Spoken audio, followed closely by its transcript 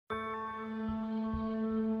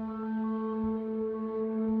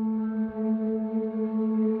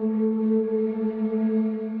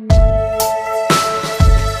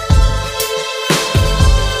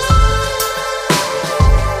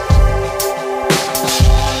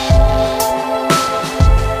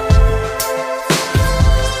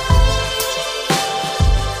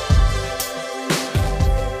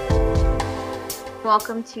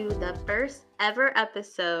welcome to the first ever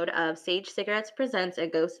episode of Sage Cigarettes Presents A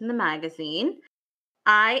Ghost in the Magazine.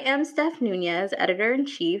 I am Steph Nunez,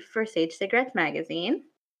 editor-in-chief for Sage Cigarettes Magazine.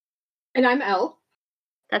 And I'm Elle.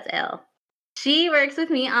 That's Elle. She works with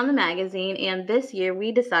me on the magazine, and this year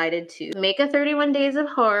we decided to make a 31 Days of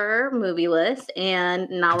Horror movie list, and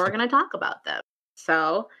now we're going to talk about them.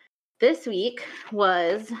 So this week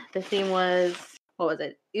the theme was, what was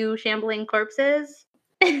it? Shambling Corpses,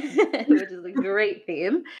 which is a great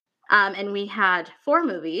theme. And we had 4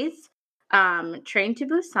 movies, Train to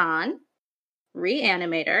Busan,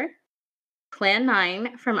 Reanimator, Plan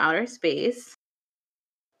 9 from Outer Space,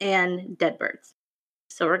 and Dead Birds.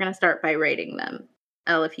 So we're going to start by rating them.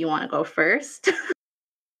 Elle, if you want to go first.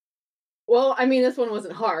 Well, I mean, this one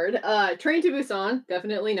wasn't hard. Train to Busan,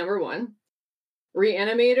 definitely number 1.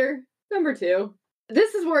 Reanimator, number 2.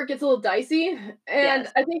 This is where it gets a little dicey, and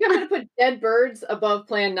yes. I think I'm going to put Dead Birds above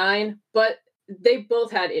Plan 9, but they both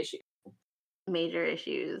had issues. Major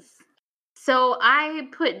issues. So I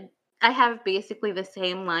have basically the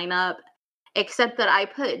same lineup, except that I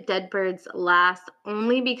put Dead Birds last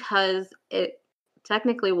only because it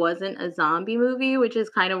technically wasn't a zombie movie, which is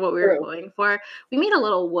kind of what we were going for. We made a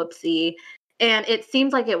little whoopsie, and it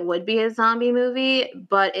seems like it would be a zombie movie,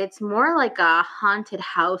 but it's more like a haunted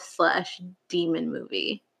house / demon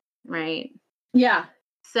movie, right? Yeah.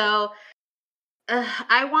 So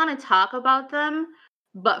I want to talk about them,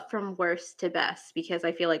 but from worst to best, because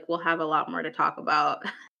I feel like we'll have a lot more to talk about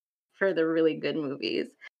for the really good movies.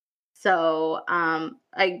 So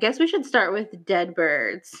I guess we should start with Dead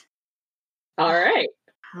Birds. All right.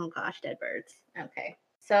 Oh gosh, Dead Birds. Okay.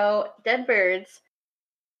 So Dead Birds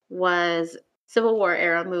was Civil War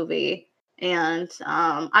era movie. And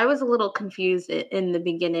I was a little confused in the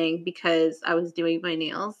beginning because I was doing my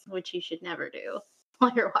nails, which you should never do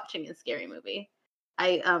while you're watching a scary movie.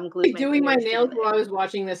 I glued doing my nails while I was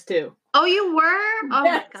watching this too. Oh, you were? Oh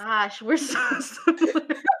yes. My gosh, we're so similar.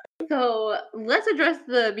 So let's address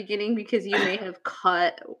the beginning because you may have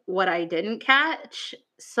caught what I didn't catch.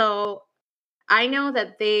 So I know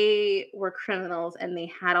that they were criminals and they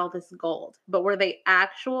had all this gold, but were they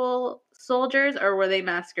actual soldiers or were they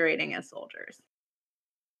masquerading as soldiers?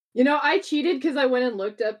 You know, I cheated because I went and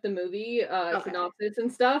looked up the movie synopsis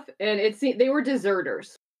and stuff, and they were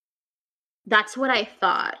deserters. That's what I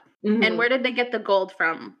thought. Mm-hmm. And where did they get the gold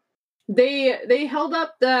from? They held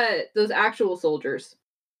up those actual soldiers.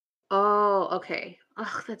 Oh, okay.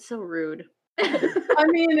 Oh, that's so rude. I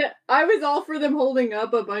mean, I was all for them holding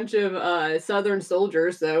up a bunch of Southern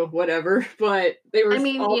soldiers, so whatever. But they were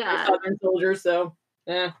Southern soldiers, so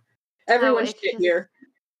everyone's shit here.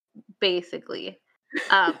 Basically.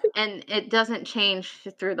 And it doesn't change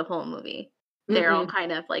through the whole movie. They're all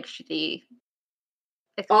kind of like shitty.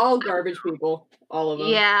 All garbage people, all of them.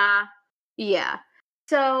 Yeah.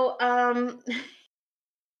 So,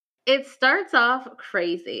 it starts off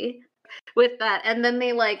crazy with that, and then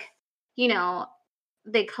they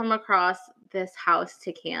they come across this house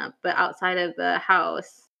to camp, but outside of the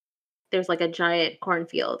house, there's like a giant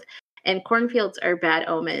cornfield, and cornfields are bad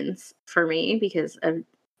omens for me because of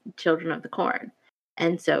Children of the Corn,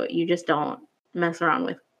 and so you just don't mess around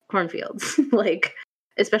with cornfields, like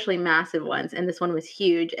especially massive ones, and this one was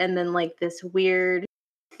huge, and then like this weird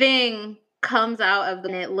thing comes out of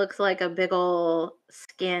and it looks like a big ol'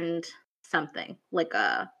 skinned something, like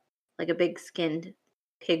a big skinned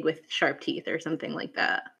pig with sharp teeth or something like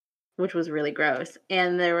that, which was really gross.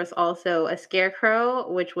 And there was also a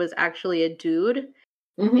scarecrow, which was actually a dude.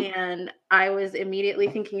 Mm-hmm. And I was immediately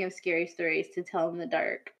thinking of scary stories to tell in the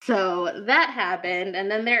dark. So that happened,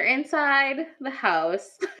 and then they're inside the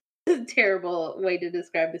house. It's a terrible way to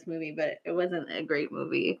describe this movie, but it wasn't a great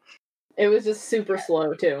movie. It was just super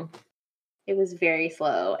slow too. It was very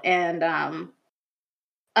slow, and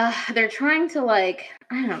they're trying to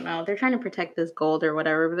they're trying to protect this gold or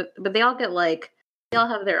whatever, but they all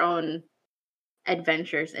have their own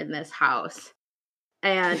adventures in this house,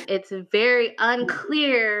 and it's very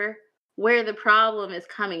unclear where the problem is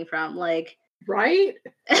coming from. Like, right?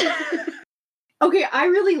 Okay, I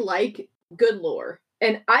really like good lore.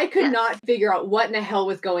 And I could not figure out what in the hell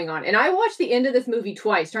was going on. And I watched the end of this movie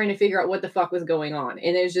twice trying to figure out what the fuck was going on.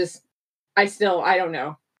 And it was just, I don't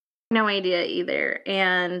know. No idea either.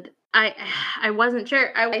 And I wasn't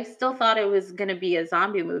sure. I still thought it was going to be a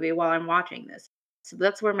zombie movie while I'm watching this. So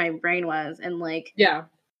that's where my brain was. And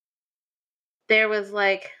there was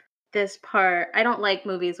like this part. I don't like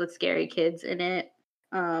movies with scary kids in it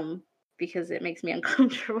because it makes me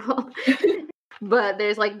uncomfortable. But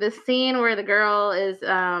there's like this scene where the girl is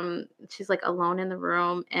she's like alone in the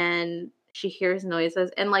room and she hears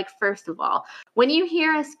noises. And like, first of all, when you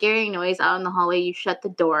hear a scary noise out in the hallway, you shut the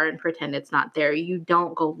door and pretend it's not there. You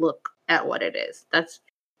don't go look at what it is. That's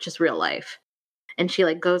just real life. And she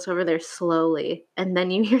like goes over there slowly, and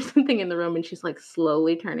then you hear something in the room and she's like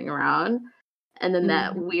slowly turning around. And then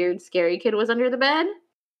that weird scary kid was under the bed.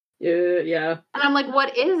 Yeah. And I'm like,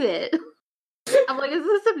 what is it? I'm like, is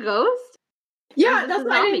this a ghost? Yeah, that's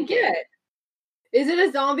what I didn't get. Is it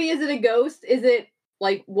a zombie? Is it a ghost? Is it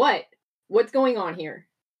like what? What's going on here?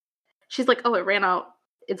 She's like, oh, it ran out.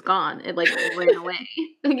 It's gone. It like ran away.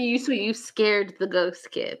 So you scared the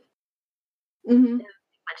ghost kid. Mm-hmm. It doesn't make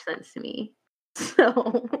much sense to me.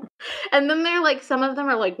 So, and then they're like, some of them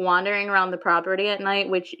are like wandering around the property at night,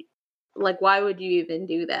 which, like, why would you even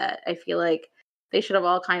do that? I feel like they should have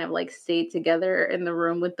all kind of like stayed together in the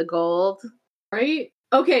room with the gold. Right?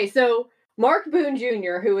 Okay, so Mark Boone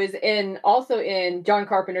Jr., who is also in John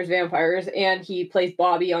Carpenter's Vampires, and he plays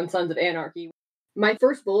Bobby on Sons of Anarchy. My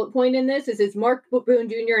first bullet point in this is Mark Boone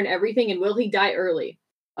Jr. and everything, and will he die early?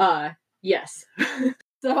 Yes.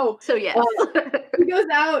 So yes.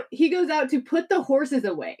 he goes out to put the horses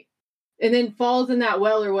away, and then falls in that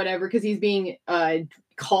well or whatever because he's being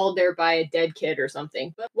called there by a dead kid or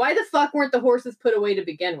something. But why the fuck weren't the horses put away to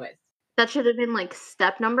begin with? That should have been like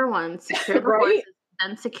step number 1, secure the horses,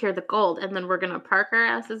 then secure the gold, and then we're gonna park our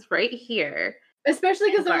asses right here.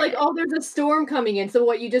 Especially because they're like, oh, there's a storm coming in. So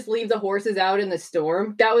what, you just leave the horses out in the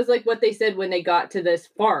storm? That was like what they said when they got to this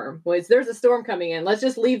farm, was there's a storm coming in. Let's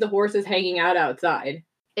just leave the horses hanging out outside.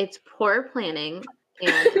 It's poor planning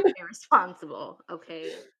and irresponsible,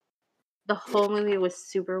 okay? The whole movie was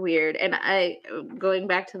super weird. And going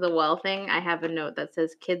back to the well thing, I have a note that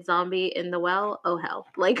says kid zombie in the well. Oh, hell.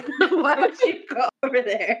 Like, why would you go over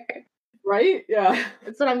there? Right? Yeah.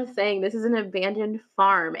 That's what I'm saying. This is an abandoned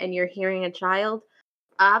farm and you're hearing a child.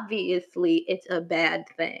 Obviously, it's a bad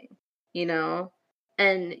thing, you know?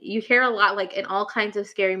 And you hear a lot, like, in all kinds of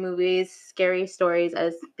scary movies, scary stories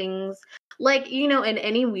as things, like, you know, in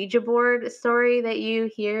any Ouija board story that you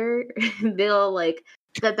hear, they'll, like,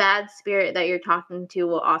 the bad spirit that you're talking to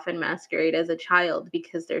will often masquerade as a child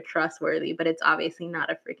because they're trustworthy, but it's obviously not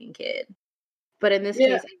a freaking kid. But in this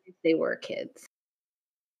case, I guess they were kids.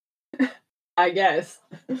 I guess.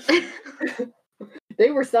 They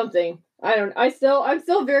were something. I'm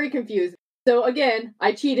still very confused. So again,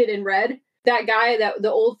 I cheated and read. That guy,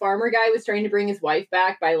 the old farmer guy, was trying to bring his wife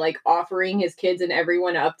back by like offering his kids and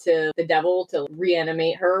everyone up to the devil to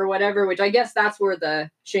reanimate her or whatever, which I guess that's where the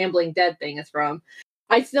shambling dead thing is from.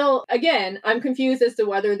 I'm confused as to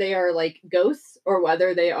whether they are like ghosts or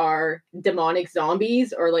whether they are demonic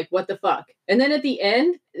zombies or like what the fuck. And then at the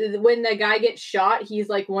end, when the guy gets shot, he's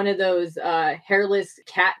like one of those hairless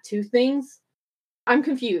cat tooth things. I'm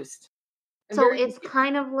confused. So it's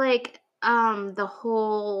kind of like the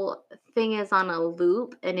whole thing is on a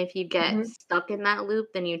loop, and if you get stuck in that loop,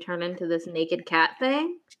 then you turn into this naked cat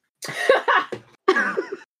thing.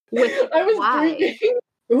 Why?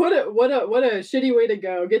 What a shitty way to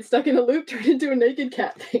go. Get stuck in a loop, turn into a naked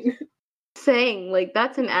cat thing. Saying like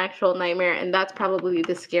that's an actual nightmare, and that's probably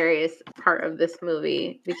the scariest part of this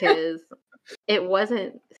movie because it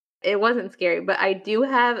wasn't scary, but I do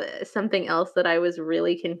have something else that I was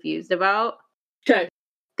really confused about. Okay.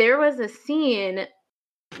 There was a scene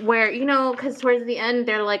where, you know, because towards the end,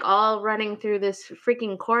 they're like all running through this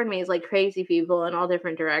freaking corn maze like crazy people in all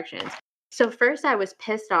different directions. So first I was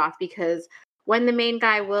pissed off because when the main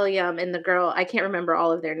guy, William, and the girl, I can't remember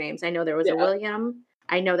all of their names. I know there was a William.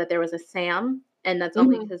 I know that there was a Sam, and that's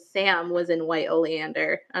only because Sam was in White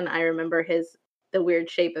Oleander, and I remember the weird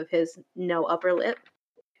shape of his no upper lip.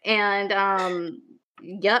 And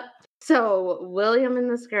yep. So William and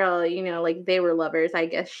this girl, you know, like they were lovers. I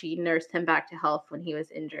guess she nursed him back to health when he was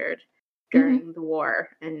injured during the war,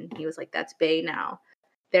 and he was like, "That's Bay now."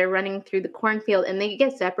 They're running through the cornfield, and they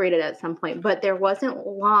get separated at some point. But there wasn't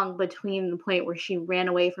long between the point where she ran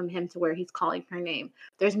away from him to where he's calling her name.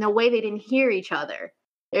 There's no way they didn't hear each other.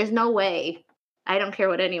 There's no way. I don't care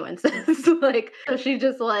what anyone says. Like, so she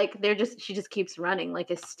just keeps running like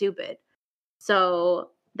it's stupid. So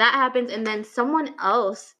that happens, and then someone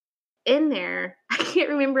else in there, I can't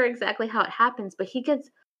remember exactly how it happens, but he gets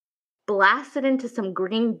blasted into some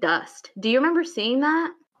green dust. Do you remember seeing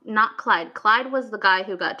that? Not Clyde. Clyde was the guy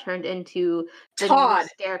who got turned into the Todd.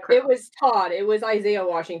 Scarecrow. It was Todd. It was Isaiah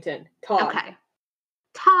Washington. Todd. Okay.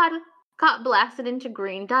 Todd got blasted into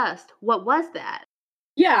green dust. What was that?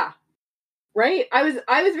 Yeah. Right? I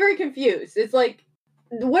was very confused. It's like,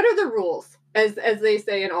 what are the rules? As they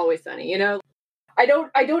say in Always Sunny, you know? I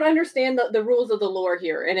don't understand the rules of the lore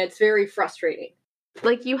here, and it's very frustrating.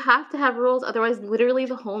 Like, you have to have rules, otherwise literally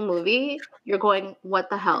the whole movie you're going, what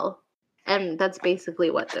the hell? And that's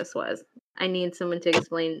basically what this was. I need someone to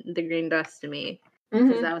explain the green dust to me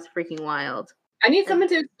because that was freaking wild. I need someone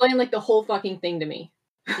to explain like the whole fucking thing to me.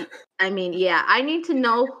 I mean, yeah, I need to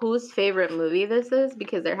know whose favorite movie this is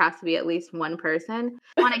because there has to be at least one person.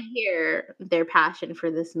 I want to hear their passion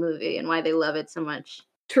for this movie and why they love it so much.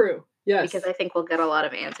 True. Yes. Because I think we'll get a lot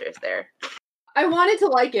of answers there. I wanted to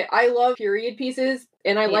like it. I love period pieces,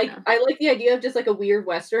 and I like the idea of just like a weird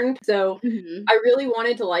Western. So I really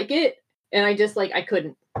wanted to like it, and I just I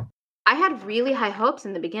couldn't. I had really high hopes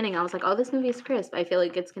in the beginning. I was like, oh, this movie is crisp. I feel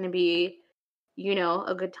like it's going to be,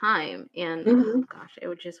 a good time. And oh, gosh,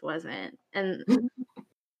 it just wasn't. And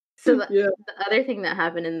so the other thing that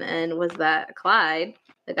happened in the end was that Clyde,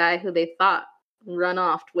 the guy who they thought run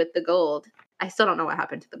off with the gold, I still don't know what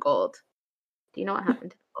happened to the gold. Do you know what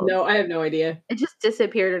happened to the gold? No, I have no idea. It just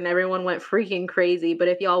disappeared and everyone went freaking crazy. But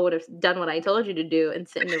if y'all would have done what I told you to do and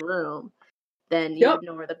sit in the room, then you would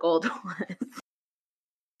know where the gold was.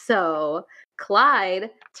 So Clyde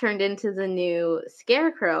turned into the new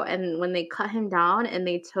Scarecrow, and when they cut him down and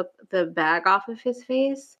they took the bag off of his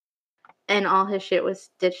face and all his shit was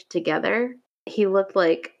stitched together, he looked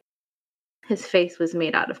like his face was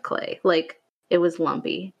made out of clay. Like, it was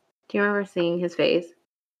lumpy. Do you remember seeing his face?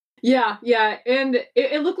 Yeah, and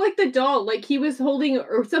it looked like the doll. Like he was holding,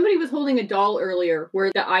 or somebody was holding a doll earlier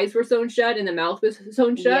where the eyes were sewn shut and the mouth was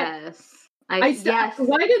sewn shut. Yes. Yes.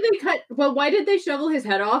 Why did they shovel his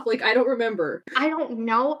head off? Like, I don't remember. I don't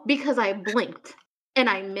know because I blinked and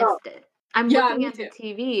I missed it. I'm looking at the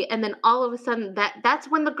TV and then all of a sudden that's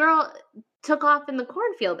when the girl took off in the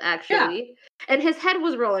cornfield actually. Yeah. And his head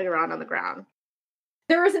was rolling around on the ground.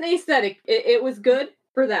 There was an aesthetic. It was good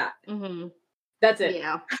for that. Mm-hmm. That's it.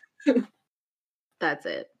 Yeah. That's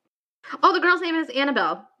it. Oh, the girl's name is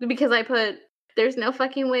Annabelle because I put there's no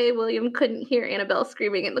fucking way William couldn't hear Annabelle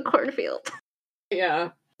screaming in the cornfield.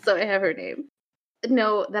 Yeah. So I have her name.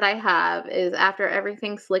 Note that I have is after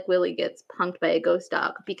everything, Slick Willie gets punked by a ghost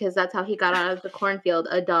dog because that's how he got out of the cornfield.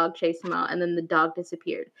 A dog chased him out and then the dog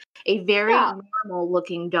disappeared. A very normal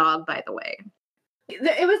looking dog, by the way.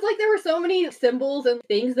 It was like there were so many symbols and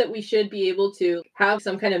things that we should be able to have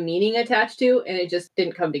some kind of meaning attached to, and it just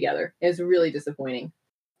didn't come together. It was really disappointing.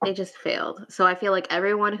 It just failed. So I feel like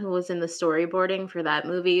everyone who was in the storyboarding for that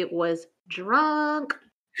movie was drunk.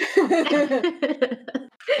 That's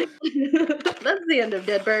the end of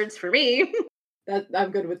Dead Birds for me. I'm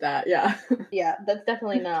good with that, yeah. Yeah, that's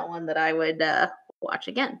definitely not one that I would watch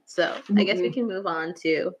again. So I guess we can move on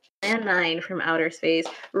to Plan 9 from Outer Space.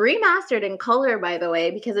 Remastered in color, by the way,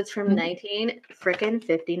 because it's from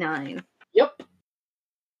 1959. Yep.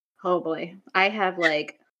 Oh boy. I have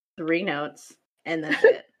 3 notes and that's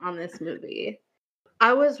it on this movie.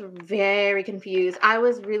 I was very confused. I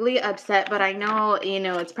was really upset, but I know,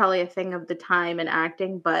 it's probably a thing of the time and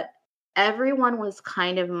acting, but everyone was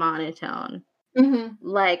kind of monotone.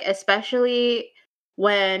 Mm-hmm. Especially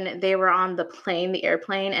when they were on the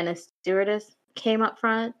airplane, and a stewardess came up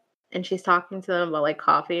front and she's talking to them about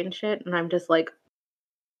coffee and shit. And I'm just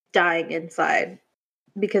dying inside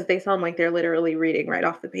because they sound like they're literally reading right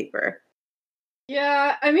off the paper.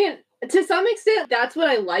 Yeah, I mean, to some extent, that's what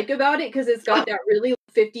I like about it because it's got that really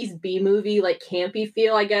 50s B movie, campy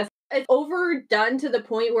feel, I guess. It's overdone to the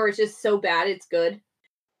point where it's just so bad it's good.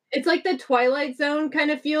 It's like the Twilight Zone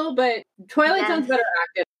kind of feel, but Twilight Zone's better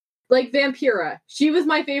acted. Like Vampira, she was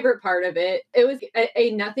my favorite part of it. It was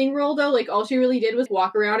a nothing role, though. All she really did was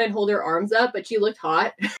walk around and hold her arms up, but she looked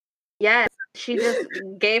hot. Yes, she just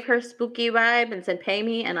gave her spooky vibe and said, pay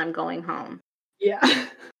me, and I'm going home. Yeah.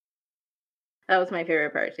 That was my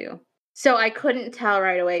favorite part, too. So I couldn't tell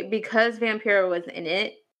right away. Because Vampira was in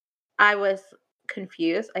it, I was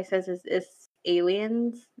confused. I says, is this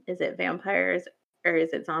aliens? Is it vampires? Or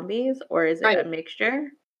is it zombies? Or is it a mixture?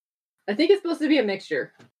 I think it's supposed to be a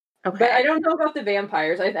mixture. Okay. But I don't know about the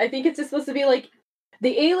vampires. I think it's just supposed to be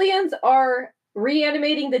the aliens are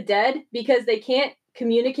reanimating the dead because they can't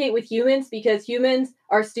communicate with humans because humans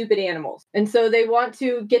are stupid animals. And so they want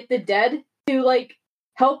to get the dead to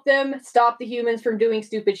help them stop the humans from doing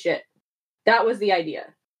stupid shit. That was the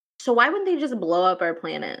idea. So why wouldn't they just blow up our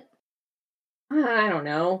planet? I don't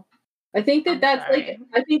know. I think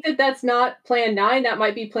that's not Plan 9. That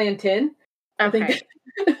might be Plan 10. Okay.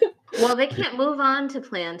 Well, they can't move on to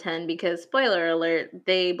Plan 10 because, spoiler alert,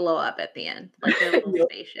 they blow up at the end. Their little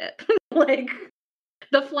spaceship.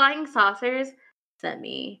 The flying saucers sent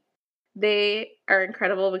me. They are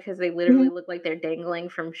incredible because they literally look like they're dangling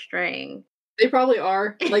from string. They probably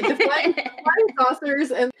are. The flying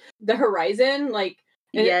saucers and the horizon,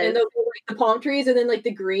 and the palm trees, and then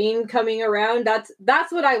the green coming around.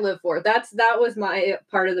 That's what I live for. That was my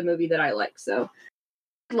part of the movie that I like. So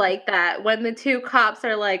like that when the two cops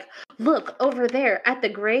are like, "Look over there at the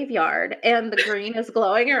graveyard," and the green is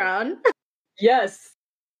glowing around. Yes.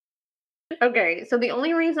 Okay, so the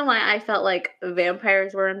only reason why I felt like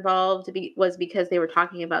vampires were involved was because they were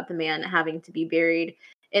talking about the man having to be buried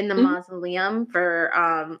in the Mhm. mausoleum for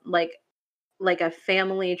like a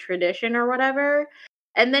family tradition or whatever.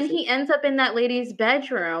 And then he ends up in that lady's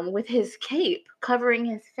bedroom with his cape covering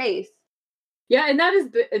his face. Yeah, and that is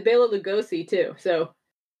Bela Lugosi too. So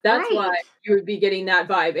that's why Right. you would be getting that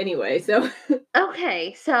vibe anyway. So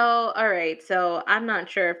Okay, so all right, so I'm not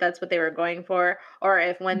sure if that's what they were going for, or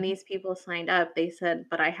if when Mhm. these people signed up, they said,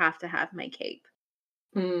 "But I have to have my cape,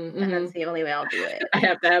 and that's Mm-hmm. the only way I'll do it." I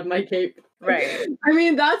have to have my cape. Right. I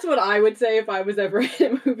mean, that's what I would say if I was ever in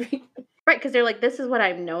a movie. Right, because they're like, "This is what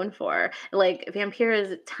I'm known for." Like,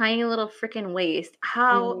 Vampira's tiny little freaking waist.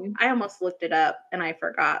 How Mm, I almost looked it up and I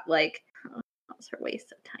forgot, like, how's her waist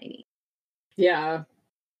so tiny? yeah.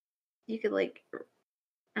 You could, like,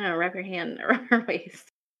 I don't know, wrap your hand around her waist,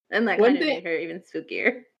 and that One kind of thing made her even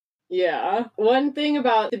spookier. yeah. One thing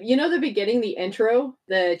about the beginning, the intro,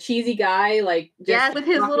 the cheesy guy, like, Yes, just with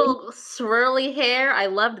his talking? little swirly hair, I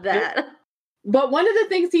loved Yep. that. But one of the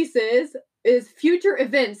things he says is, "Future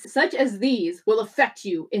events such as these will affect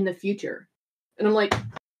you in the future." And I'm like,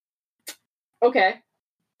 "Okay.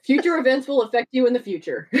 Future events will affect you in the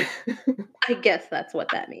future." I guess that's what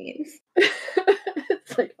that means.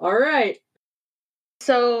 It's like, "All right."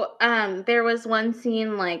 So, there was one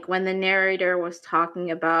scene, like, when the narrator was talking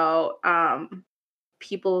about,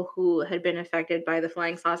 people who had been affected by the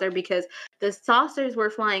flying saucer because the saucers were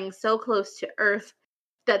flying so close to Earth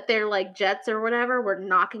that their, like, jets or whatever were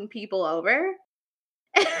knocking people over,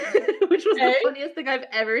 which was the Okay. funniest thing I've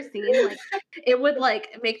ever seen. Like, it would,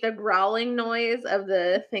 like, make the growling noise of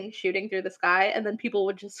the thing shooting through the sky, and then people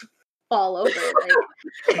would just fall over, like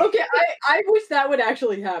Okay, I wish that would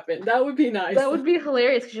actually happen. That would be nice. that would be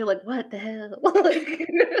hilarious because 'cause you're like, "What the hell?" Like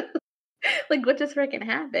like, what just freaking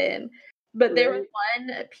happened? But there was Right?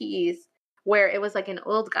 one piece where it was like an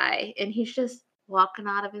old guy and he's just walking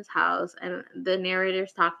out of his house and the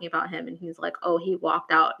narrator's talking about him and he's like, "Oh, he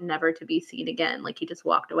walked out never to be seen again." Like he just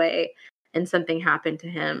walked away and something happened to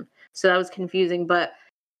him. So that was confusing, but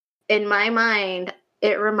in my mind,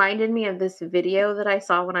 it reminded me of this video that I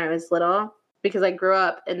saw when I was little because I grew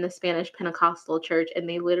up in the Spanish Pentecostal church and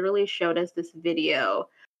they literally showed us this video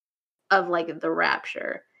of, like, the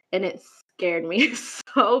rapture, and it scared me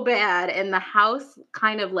so bad, and the house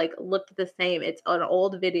kind of, like, looked the same. It's an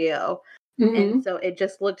old video, and Mhm. so it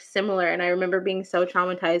just looked similar, and I remember being so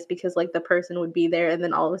traumatized because, like, the person would be there, and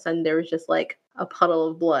then all of a sudden there was just, like, a puddle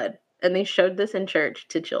of blood, and they showed this in church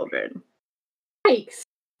to children. Yikes.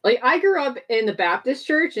 Like, I grew up in the Baptist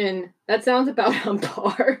church, and that sounds about on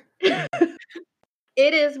par.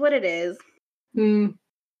 It is what it is, Hmm.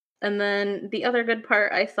 and then the other good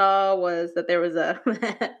part I saw was that there was a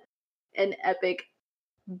an epic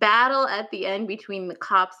battle at the end between the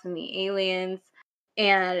cops and the aliens.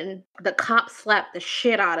 And the cops slapped the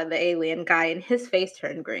shit out of the alien guy, and his face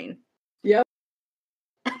turned green. Yep.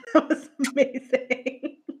 That was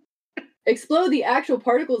amazing. Explode the actual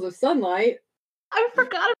particles of sunlight. I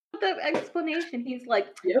forgot about the explanation. He's like,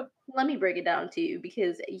 Yep. let me break it down to you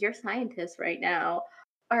because your scientists right now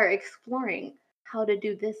are exploring how to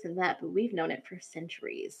do this and that, but we've known it for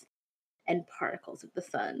centuries. And particles of the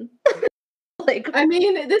sun. Like, I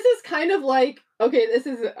mean, this is kind of like, okay, this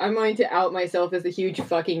is, I'm going to out myself as a huge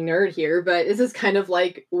fucking nerd here, but this is kind of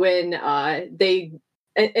like when they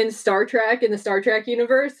in Star Trek, in the Star Trek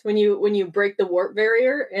universe, when you break the warp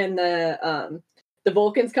barrier and the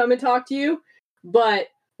Vulcans come and talk to you, but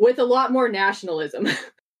with a lot more nationalism.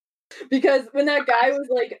 Because when that guy was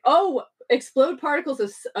like, "Oh, explode particles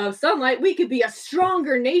of sunlight, we could be a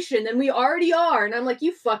stronger nation than we already are," and I'm like,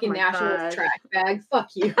 "You oh fucking my nationalist gosh. trash bag, fuck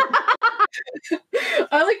you."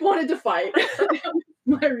 I like wanted to fight.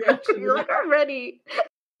 My reaction to You're like, I'm ready.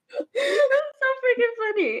 That's so freaking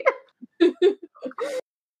funny. that.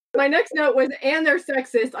 My next note was, "And they're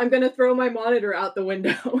sexist. I'm gonna throw my monitor out the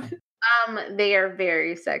window." They are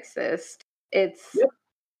very sexist. It's Yep.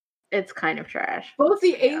 it's kind of trash, Both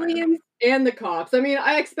to the be honest. aliens and the cops. I mean,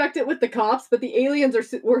 I expect it with the cops, but the aliens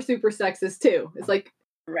were super sexist too. It's like,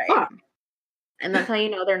 Right. fuck. And that's how you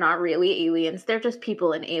know they're not really aliens. They're just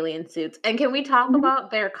people in alien suits. And can we talk Mhm. about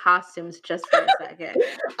their costumes just for a second?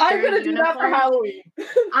 I'm Their gonna do that for uniforms. Halloween.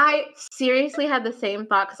 I seriously had the same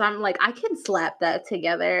thought because I'm like, I can slap that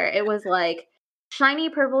together. It was like shiny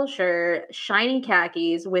purple shirt, shiny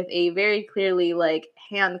khakis with a very clearly like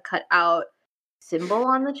hand cut out symbol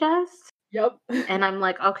on the chest. Yep. And I'm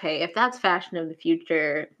like, okay, if that's fashion of the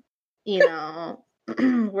future, you know,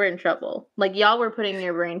 we're in trouble. Like, y'all were putting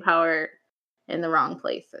your brain power in the wrong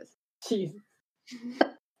places. Jeez.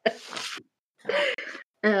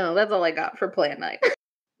 Oh, that's all I got for Plan 9.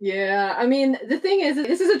 Yeah, I mean, the thing is,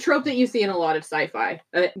 this is a trope that you see in a lot of sci-fi,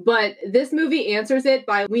 but this movie answers it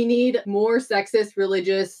by we need more sexist,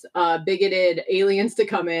 religious, bigoted aliens to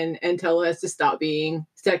come in and tell us to stop being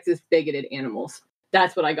sexist, bigoted animals.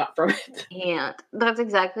 That's what I got from it. Can't. That's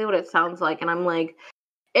exactly what it sounds like. And I'm like,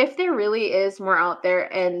 if there really is more out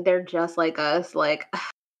there and they're just like us, like,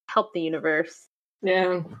 help the universe.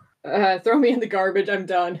 Yeah. Throw me in the garbage. I'm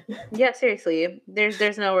done. Yeah, seriously.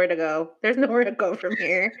 There's nowhere to go. There's nowhere to go from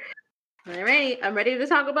here. All right, I'm ready to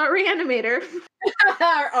talk about Reanimator.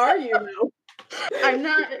 Are you? I'm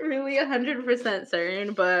not really 100%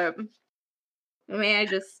 certain, but may I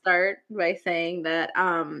just start by saying that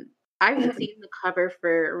I've been seeing the cover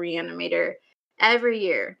for Reanimator every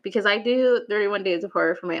year because I do 31 Days of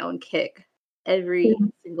Horror for my own kick every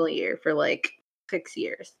single year for like 6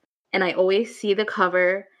 years. And I always see the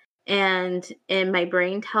cover and my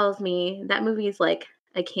brain tells me that movie is like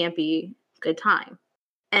a campy good time.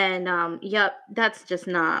 And yep, that's just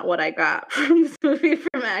not what I got from this movie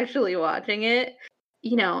from actually watching it.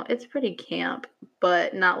 You know, it's pretty camp,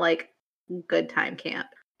 but not like good time camp.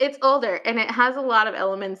 It's older and it has a lot of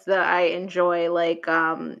elements that I enjoy, like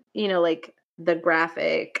you know, like the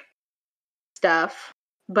graphic stuff,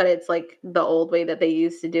 but it's like the old way that they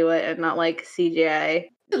used to do it and not like CGI. I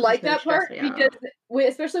It like just may that stress part me because out.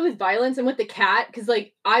 especially with violence and with the cat, because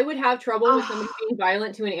like I would have trouble with somebody Oh, being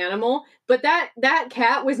violent to an animal, but that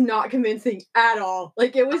cat was not convincing at all.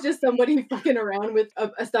 Like it was just somebody fucking around with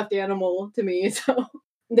a stuffed animal to me. So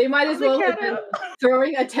they might as the well have cat been out.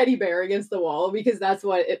 throwing a teddy bear against the wall because that's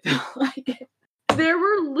what it felt like. There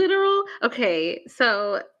were literal okay,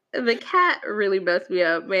 so the cat really messed me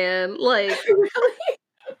up, man. Like Really?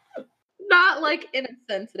 not like in a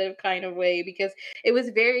sensitive kind of way because it was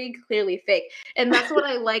very clearly fake. And that's what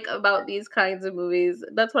I like about these kinds of movies.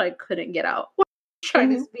 That's what I couldn't get out.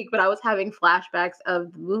 Trying to Mhm. speak, but I was having flashbacks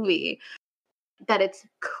of the movie that it's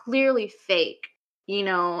clearly fake. You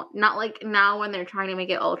know, not like now when they're trying to make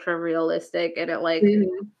it ultra realistic and it like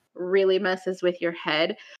Mhm. really messes with your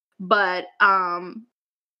head. But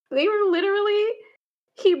they were literally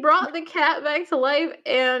he brought the cat back to life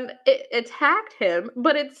and it attacked him,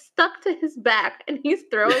 but it's stuck to his back and he's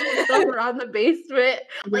throwing himself around the basement,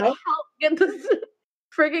 like, Yep. help get this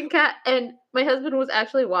friggin' cat. And my husband was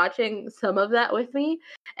actually watching some of that with me.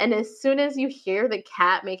 And as soon as you hear the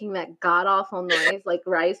cat making that god awful noise, like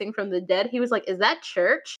rising from the dead, he was like, is that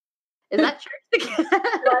church? Is that church the cat?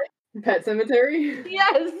 Right. Pet Cemetery.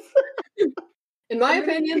 Yes. In my And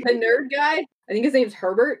then opinion, the nerd guy, I think his name's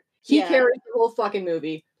Herbert, he yeah, carries the whole fucking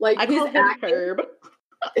movie. Like I call him Herb.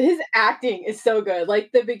 his acting is so good.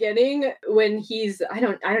 Like the beginning when I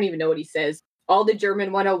don't even know what he says. All the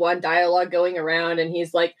German 101 dialogue going around and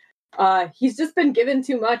he's like he's just been given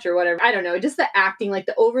too much or whatever. I don't know. Just the acting, like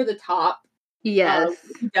the over the top Yes.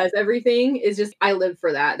 he does everything is just I live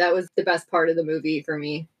for that. That was the best part of the movie for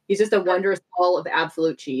me. He's just a wondrous ball of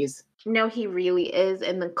absolute cheese. No, he really is,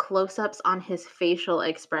 and the close-ups on his facial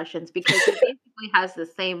expressions because he basically has the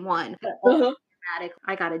same one, but only Uh-huh. dramatic.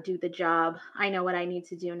 I gotta do the job. I know what I need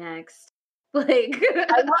to do next. Like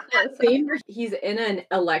I love that close up. scene where he's in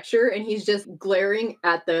a lecture and he's just glaring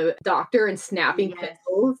at the doctor and snapping Yes.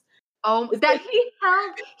 pencils. It's That like,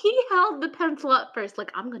 he held the pencil up first,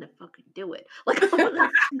 like I'm gonna fucking do it. Like I'm gonna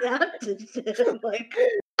snap this shit. Like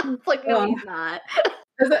it's like no, uh, he's not.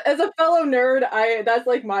 as a fellow nerd, I that's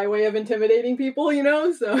like my way of intimidating people, you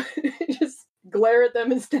know. So just glare at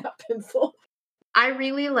them and snap pencil. I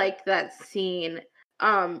really liked that scene,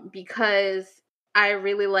 because I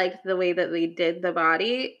really liked the way that they did the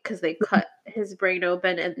body because they cut his brain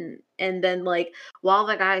open and then like while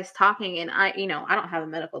the guy's talking and I don't have a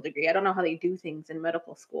medical degree. I don't know how they do things in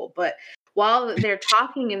medical school, but while they're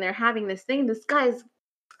talking and they're having this thing, this guy's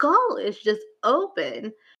skull is just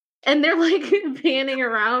open and they're like panning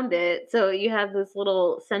around it. So you have this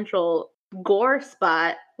little central gore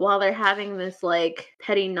spot while they're having this like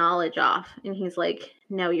petty knowledge off and he's like,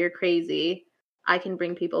 no, you're crazy, I can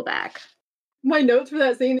bring people back. My notes for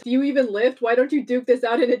that scene: do you even lift? Why don't you duke this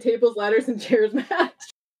out in a tables, ladders, and chairs match?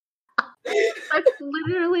 That's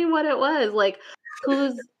literally what it was. Like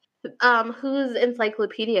whose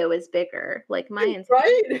encyclopedia was bigger? Like my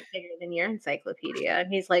encyclopedia Right? is bigger than your encyclopedia.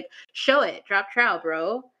 And he's like, show it, drop trow,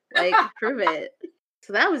 bro, like prove it.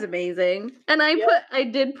 So that was amazing. And Yeah. I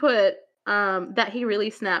did put that he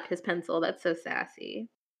really snapped his pencil. That's so sassy.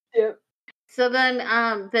 Yep. So then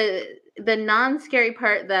the non-scary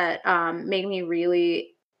part that made me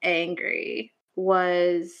really angry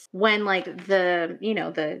was when like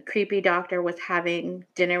the creepy doctor was having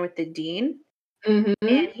dinner with the dean. Mhm.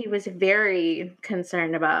 And he was very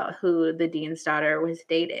concerned about who the dean's daughter was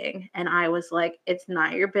dating. And I was like, it's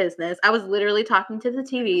not your business. I was literally talking to the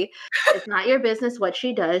TV. It's not your business what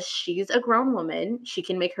she does. She's a grown woman. She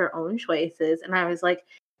can make her own choices. And I was like,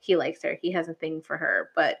 he likes her. He has a thing for her.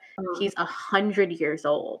 But he's 100 years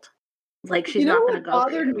old. Like, she's You know not going what to go for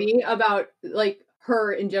bothered him. me about, like,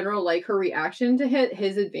 her in general, like, her reaction to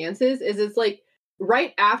his advances is it's, like,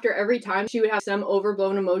 right after every time she would have some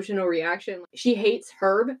overblown emotional reaction, she hates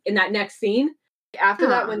Herb in that next scene. After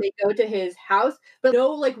that, when Huh. they go to his house, but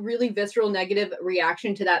no, like, really visceral negative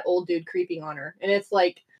reaction to that old dude creeping on her, and it's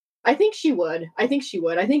like, I think she would. I think she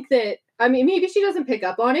would. I think that I mean, maybe she doesn't pick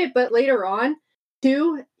up on it, but later on,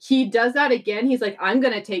 too, he does that again. He's like, "I'm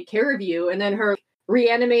gonna take care of you," and then her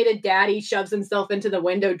reanimated daddy shoves himself into the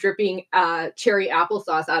window dripping cherry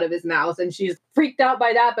applesauce out of his mouth, and she's freaked out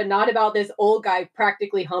by that but not about this old guy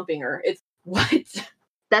practically humping her. It's what?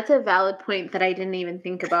 That's a valid point that I didn't even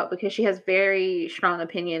think about because she has very strong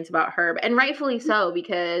opinions about Herb, and rightfully so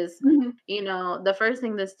because, Mhm. the first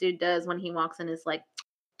thing this dude does when he walks in is like,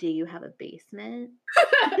 "Do you have a basement?"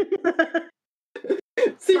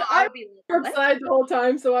 See, So I I'm would be like, on her "What?" side the whole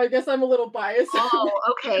time, so I guess I'm a little biased. Oh,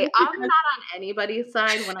 okay. I'm not on anybody's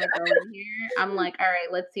side when I go in here. I'm like, "All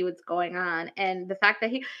right, let's see what's going on." And the fact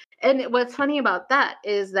that what's funny about that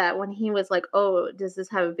is that when he was like, "Oh, does this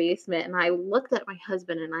have a basement?" And I looked at my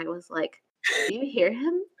husband and I was like, "Do you hear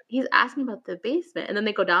him? He's asking about the basement." And then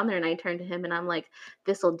they go down there and I turn to him and I'm like,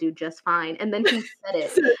 "This'll do just fine." And then he said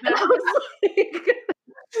it. So, And I was like,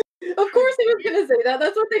 of course he was gonna say that.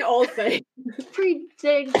 That's what they all say.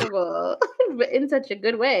 predictable, but in such a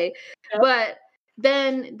good way. Yep. But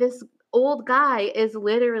then this old guy is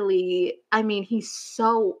literally, I mean, he's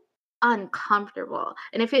so uncomfortable.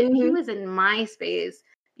 And if he Mhm. was in my space,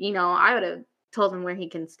 I would have told him where he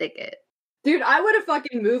can stick it. Dude, I would have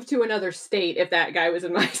fucking moved to another state if that guy was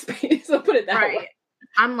in my space. I'll put it that way. Right.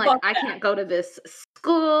 I'm like, Fuck I that. can't go to this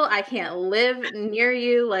school. I can't live near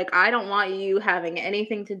you. Like, I don't want you having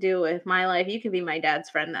anything to do with my life. You can be my dad's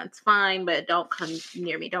friend. That's fine, but don't come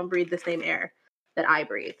near me. Don't breathe the same air that I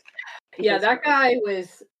breathe. Yeah, Because that guy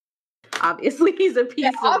was obviously he's a yeah,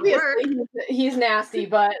 piece of obviously work. he's nasty,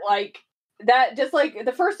 but like that just like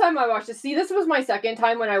the first time I watched it, see, this was my second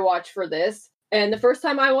time when I watched for this. And the first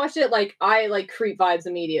time I watched it, like I like creep vibes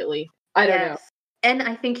immediately. I don't know. Yes. And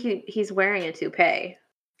I think he's wearing a toupee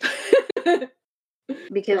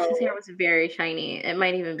because his hair Probably. was very shiny. It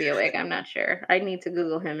might even be a wig. I'm not sure. I need to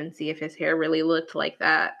Google him and see if his hair really looked like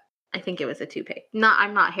that. I think it was a toupee.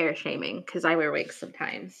 I'm not hair shaming because I wear wigs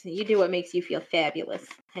sometimes. You do what makes you feel fabulous,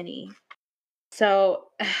 honey. So,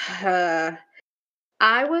 I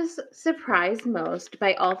was surprised most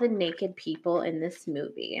by all the naked people in this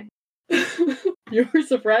movie. You were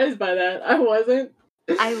surprised by that. I wasn't.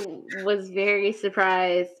 Was very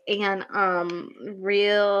surprised and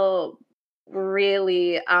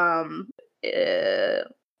really the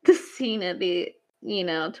scene at the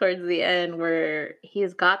towards the end where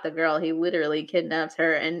he's got the girl, he literally kidnaps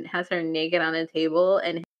her and has her naked on a table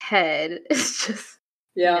and his head is just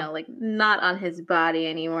Yeah. like not on his body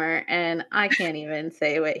anymore, and I can't even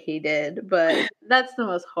say what he did, but that's the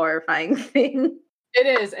most horrifying thing. It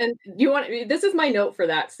is. And you want this is my note for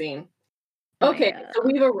that scene. Okay, Yeah. so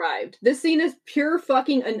we've arrived. This scene is pure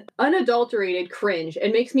fucking unadulterated cringe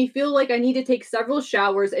and makes me feel like I need to take several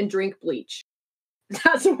showers and drink bleach.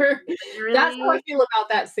 That's where that's how I Literally, feel about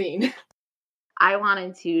that scene. I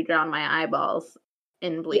wanted to drown my eyeballs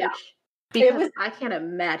in Yeah, bleach it because was I can't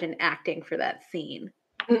imagine acting for that scene.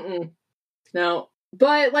 mm-mm, no.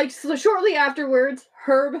 But like so shortly afterwards,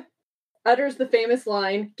 Herb utters the famous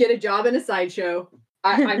line, "Get a job in a sideshow."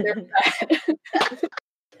 I'm there for that.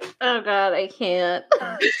 Oh god, I can't.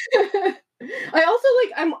 I also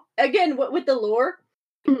like I'm again with the lore.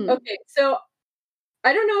 Okay, so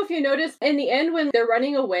I don't know if you noticed in the end when they're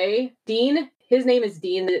running away, Dean, his name is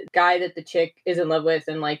Dean, the guy that the chick is in love with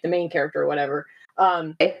and like the main character or whatever.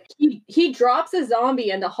 He drops a zombie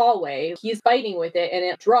in the hallway. He's fighting with it and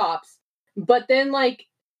it drops. But then like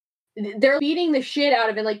they're beating the shit out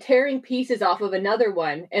of it, like tearing pieces off of another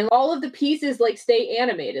one, and all of the pieces like stay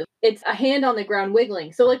animated. It's a hand on the ground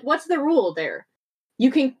wiggling. So like what's the rule there? You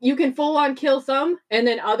can full on kill some, and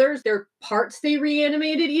then others, their parts stay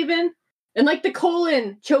reanimated even. And like the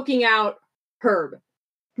colon choking out Herb.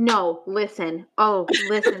 No, listen. Oh,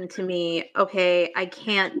 listen to me. Okay, I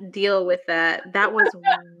can't deal with that. That was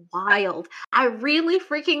wild. I really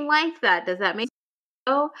freaking like that. Does that make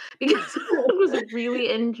sense? Because was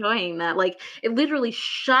really enjoying that. Like, it literally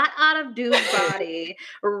shot out of Dude's body,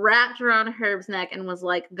 wrapped around Herb's neck, and was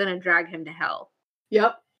like gonna drag him to hell.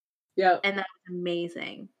 Yep. Yep. And that was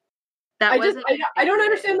amazing. That wasn't my I don't favorite.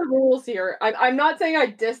 understand the rules here. I'm not saying I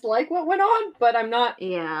dislike what went on, but I'm not,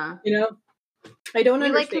 Yeah. you know, I don't We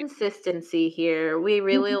like understand. consistency here. We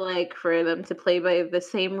really like for them to play by the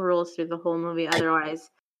same rules through the whole movie.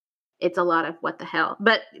 Otherwise, it's a lot of what the hell.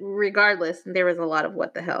 But regardless, there was a lot of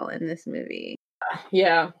what the hell in this movie.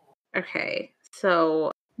 Yeah. Okay.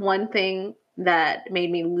 So, one thing that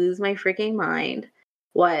made me lose my freaking mind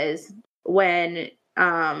was when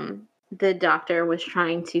the doctor was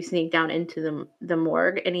trying to sneak down into the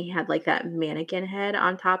morgue, and he had like that mannequin head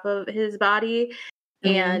on top of his body,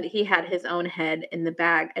 and he had his own head in the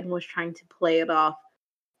bag and was trying to play it off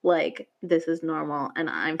like this is normal and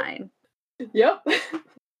I'm fine. Yep.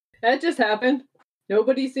 That just happened.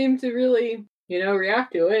 Nobody seemed to really,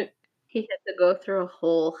 react to it. He had to go through a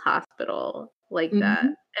whole hospital like that,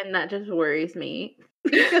 Mhm. and that just worries me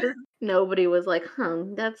because nobody was like,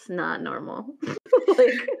 that's not normal."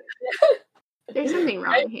 Like, there's something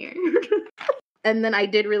wrong here. And then I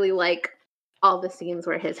did really like all the scenes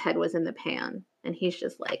where his head was in the pan and he's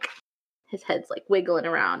just like his head's like wiggling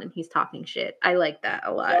around and he's talking shit. I like that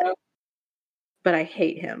a lot. Yeah. But I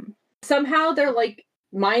hate him. Somehow they're like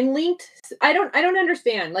mind linked. I don't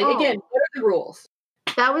understand. Like, again, Oh. what are the rules?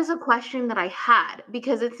 That was a question that I had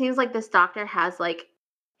because it seems like this doctor has like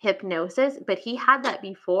hypnosis, but he had that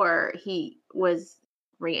before he was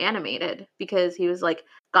reanimated because he was like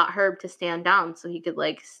got Herb to stand down so he could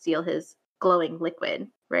like steal his glowing liquid,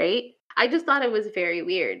 right? I just thought it was very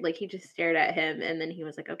weird. Like he just stared at him and then he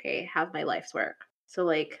was like, "Okay, have my life's work." So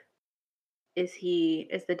like is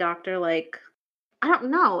the doctor like I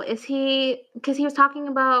don't know. Is he because he was talking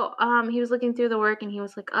about he was looking through the work and he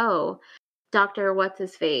was like, "Oh, Doctor what's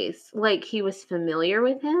his face?" Like he was familiar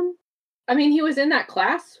with him. I mean, he was in that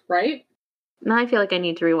class, right? Now I feel like I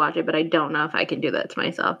need to rewatch it, but I don't know if I can do that to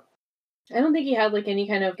myself. I don't think he had like any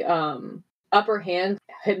kind of upper hand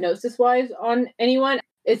hypnosis wise on anyone.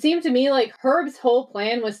 It seemed to me like Herb's whole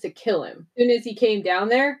plan was to kill him as soon as he came down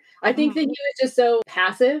there. I think that he was just so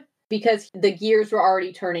passive because the gears were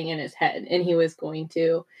already turning in his head and he was going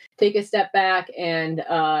to take a step back and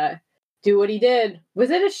do what he did.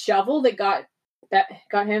 Was it a shovel that got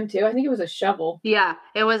him too? I think it was a shovel. Yeah,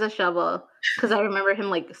 it was a shovel because I remember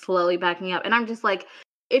him like slowly backing up, and I'm just like,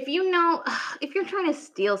 if if you're trying to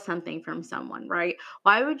steal something from someone, right?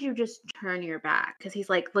 Why would you just turn your back? Because he's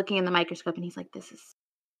like looking in the microscope, and he's like, "This is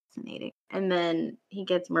fascinating," and then he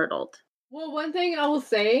gets murdered. Well, one thing I will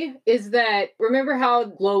say is that remember how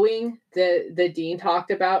glowing the dean talked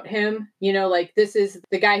about him? Like this is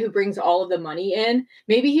the guy who brings all of the money in.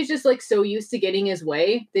 Maybe he's just like so used to getting his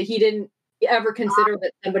way that he didn't ever consider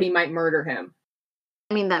that somebody might murder him.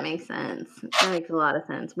 I mean, that makes sense. That makes a lot of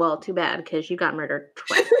sense. Well, too bad because you got murdered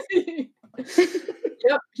twice.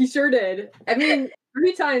 Yep, he sure did. I mean,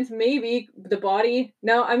 3 times maybe the body.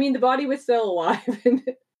 No, I mean the body was still alive and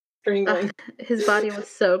strangling. His body was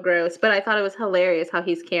so gross, but I thought it was hilarious how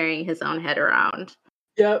he's carrying his own head around.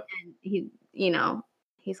 Yep. And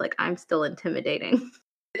he's like, "I'm still intimidating."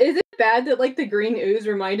 Is it bad that like the green ooze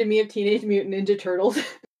reminded me of Teenage Mutant Ninja Turtles?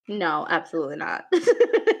 No, absolutely not. That's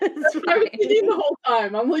It's what I was thinking the whole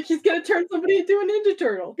time. I'm like, he's gonna turn somebody into a Ninja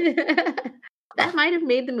Turtle. fine. That might have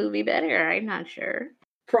made the movie better. I'm not sure.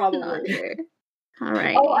 Probably. Not sure. All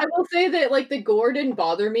right. Oh, I will say that like the gore didn't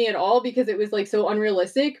bother me at all because it was like so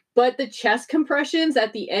unrealistic. But the chest compressions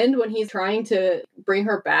at the end when he's trying to bring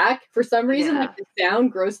her back, for some reason, like the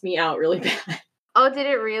sound grossed me out really bad. Oh, did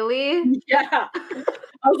it really? Yeah.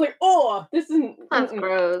 I was like, oh, this isn't. That's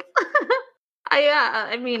gross.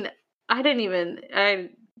 I mean,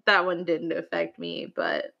 that one didn't affect me,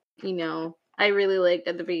 but I really liked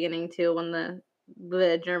at the beginning too when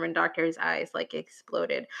the German doctor's eyes like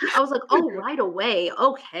exploded. I was like, oh, right away.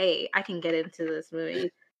 Okay, I can get into this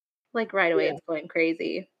movie. Like right away, Yeah. it's going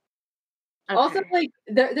crazy. Also, Okay. like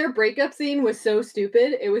their breakup scene was so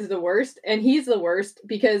stupid. It was the worst, and he's the worst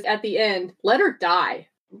because at the end, let her die.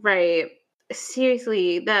 Right.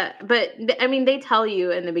 Seriously, I mean, they tell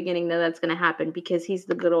you in the beginning that that's going to happen because he's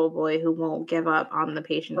the good old boy who won't give up on the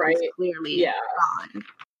patient Right. who's clearly Yeah. gone.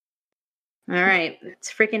 All right,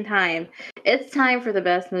 it's freaking time. It's time for the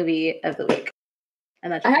best movie of the week.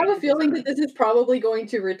 And that's I have a Train to feeling Busan. that this is probably going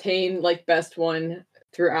to retain like best one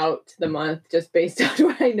throughout the month, just based on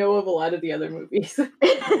what I know of a lot of the other movies.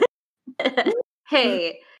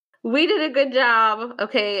 Hey, we did a good job,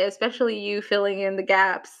 okay, especially you filling in the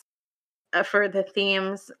gaps for the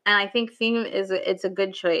themes. And I think it's a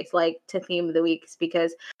good choice, like to theme the weeks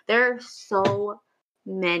because there are so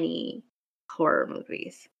many horror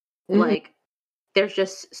movies. Mhm. Like, there's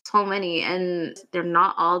just so many, and they're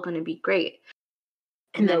not all going to be great.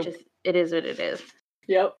 And that Nope. just, it is what it is.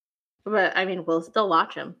 Yep. But I mean, we'll still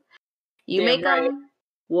watch them. You Damn make right. them,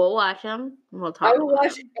 we'll watch them, and we'll I talk will about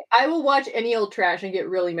watch them. I will watch any old trash and get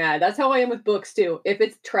really mad. That's how I am with books too. If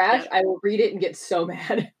it's trash, Yep. I will read it and get so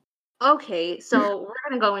mad. Okay, so we're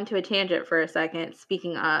gonna go into a tangent for a second.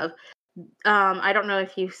 Speaking of, I don't know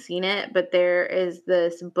if you've seen it, but there is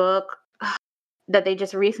this book that they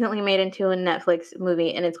just recently made into a Netflix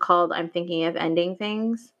movie, and it's called "I'm Thinking of Ending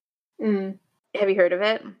Things." Mm, Have you heard of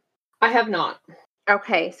it? I have not.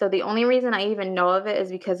 Okay, so the only reason I even know of it is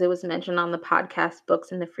because it was mentioned on the podcast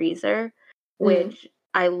Books in the Freezer, Mm, which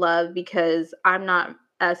I love because I'm not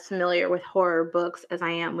as familiar with horror books as I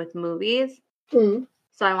am with movies. mm,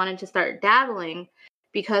 So I wanted to start dabbling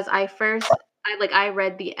because I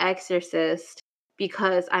read The Exorcist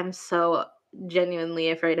because I'm so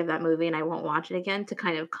genuinely afraid of that movie and I won't watch it again to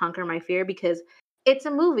kind of conquer my fear because it's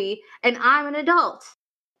a movie and I'm an adult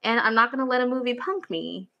and I'm not going to let a movie punk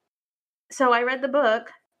me. So I read the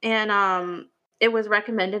book and it was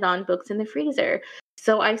recommended on Books in the Freezer.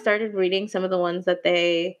 So I started reading some of the ones that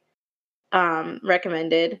they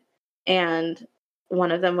recommended, and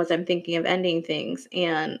one of them was I'm Thinking of Ending Things,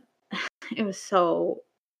 and it was so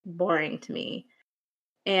boring to me,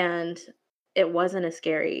 and it wasn't a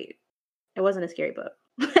scary book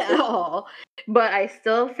at all. But I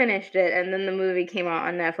still finished it, and then the movie came out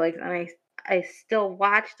on Netflix, and I still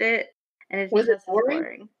watched it, and it's was it just as boring?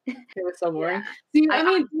 boring. It was so Yeah, boring. See, I I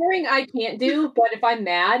mean, boring I can't do, but if I'm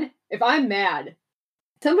mad,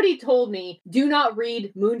 somebody told me, "Do not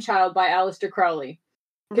read Moonchild" by Aleister Crowley.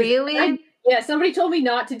 'Cause I really, yeah, somebody told me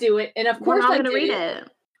not to do it, and of then course I'm I gonna did read it. it.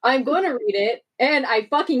 I'm gonna read it, and I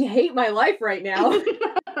fucking hate my life right now,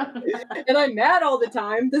 and I'm mad all the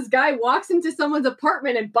time. This guy walks into someone's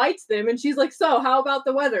apartment and bites them, and she's like, "So, how about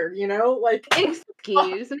the weather?" You know, like,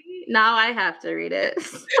 Excuse me. Now I have to read it.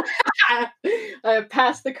 I have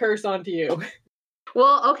passed the curse on to you.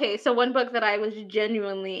 Well, okay, so one book that I was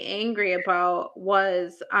genuinely angry about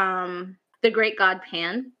was The Great God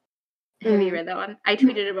Pan. Have you Mm. read that one? I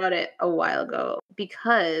tweeted about it a while ago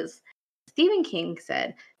because Stephen King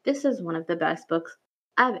said, "This is one of the best books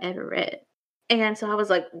I've ever read." And so I was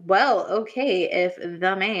like, well, okay, if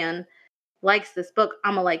the man likes this book,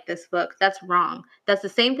 I'm gonna like this book. That's wrong. That's the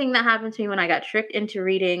same thing that happened to me when I got tricked into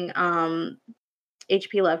reading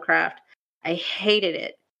H.P. Lovecraft. I hated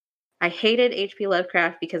it. I hated H.P.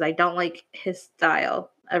 Lovecraft because I don't like his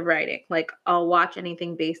style of writing. Like, I'll watch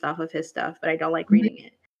anything based off of his stuff, but I don't like Mhm. reading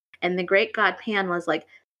it. And The Great God Pan was like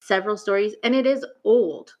several stories, and it is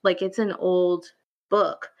old. Like, it's an old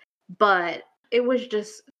book, but it was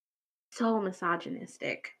just so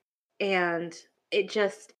misogynistic. And it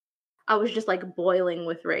just, I was just like boiling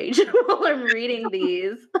with rage while I'm reading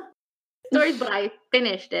these stories, but I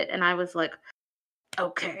finished it and I was like,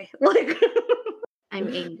 okay, like I'm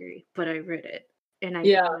angry, but I read it and I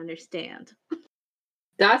Yeah, don't understand.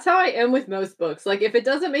 that's how I am with most books. Like, if it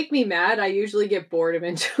doesn't make me mad, I usually get bored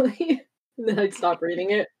eventually, and then I'd stop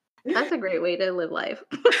reading it. That's a great way to live life.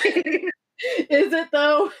 Is it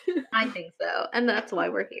though? I think so. And that's why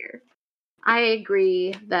we're here. I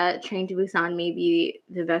agree that Train to Busan may be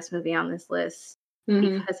the best movie on this list Mhm,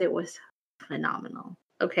 because it was phenomenal.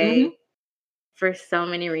 mhm. Okay. For so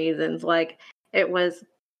many reasons. Like, it was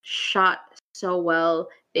shot so well.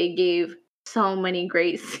 They gave so many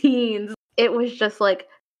great scenes. It was just like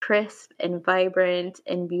crisp and vibrant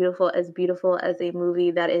and beautiful as a movie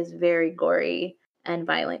that is very gory and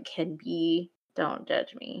violent can be. Don't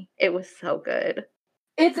judge me. It was so good.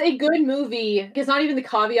 It's a good movie. It's not even the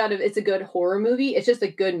caveat of it's a good horror movie, it's just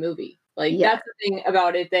a good movie. Like, Yeah. that's the thing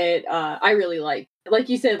about it that, I really like. Like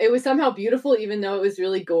you said, it was somehow beautiful even though it was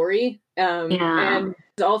really gory, Yeah. and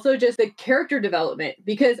also just the character development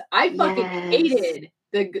because I fucking Yes. hated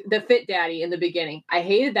the fit daddy in the beginning. I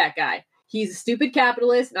hated that guy. He's a stupid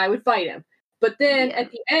capitalist, and I would fight him. But then Yeah.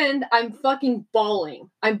 at the end, I'm fucking bawling.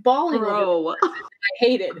 I'm bawling over this Bro. person that I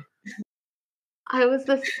hated. I was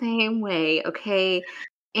the same way, okay?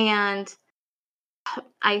 And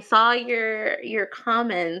I saw your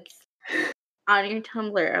comments on your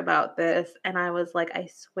Tumblr about this, and I was like, I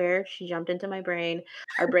swear she jumped into my brain.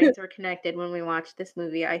 Our brains were connected when we watched this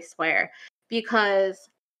movie, I swear. Because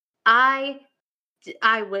I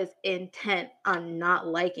I was intent on not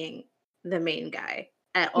liking the main guy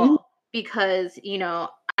at Mhm, all because,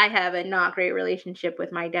 I have a not great relationship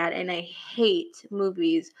with my dad and I hate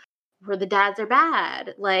movies where the dads are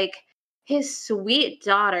bad. Like his sweet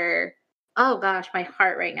daughter, oh gosh, my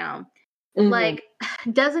heart right now. mhm. Like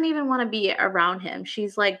doesn't even want to be around him.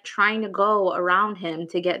 She's like trying to go around him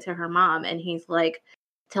to get to her mom, and he's like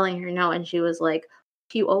telling her no. And she was like,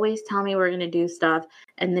 "You always tell me we're going to do stuff,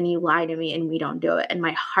 and then you lie to me and we don't do it." And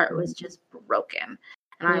my heart was just broken.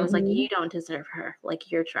 And I was like, Mhm. "You don't deserve her.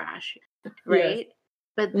 Like, you're trash." Yes. Right?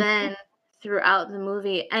 But Mhm. then throughout the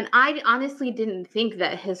movie, and I honestly didn't think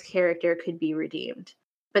that his character could be redeemed.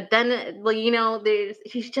 But then, like,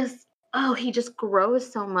 he's just, oh, he just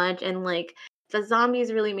grows so much. And like, the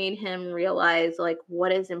zombies really made him realize like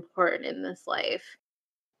what is important in this life.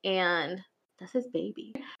 And that's his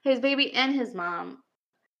baby and his mom.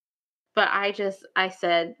 But I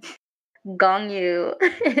said, Gong Yu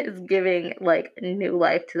is giving like new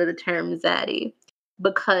life to the term zaddy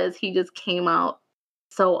because he just came out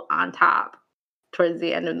so on top towards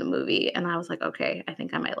the end of the movie. And I was like, okay, I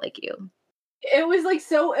think I might like you. It was, like,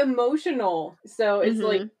 so emotional. So it's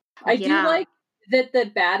like Hmm. I do Yeah. like that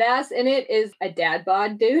the badass in it is a dad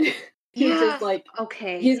bod dude. He's just Yes. like,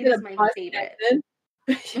 Okay. he's He gonna was my bust favorite. Texan.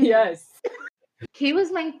 Mhm. Yes. He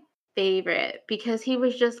was my favorite because he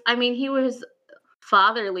was just, I mean, he was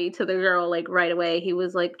fatherly to the girl like right away. He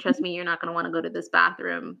was like, "Trust me, you're not going to want to go to this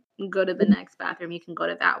bathroom. Go to the next bathroom. You can go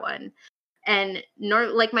to that one." And nor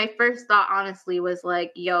like my first thought honestly was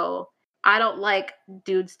like, "Yo, I don't like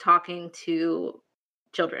dudes talking to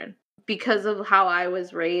children because of how I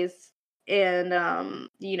was raised and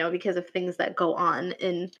because of things that go on,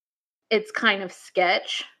 and it's kind of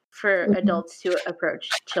sketch for Mhm. adults to approach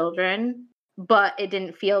children, but it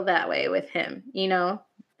didn't feel that way with him.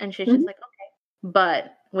 And she's just Mhm. like,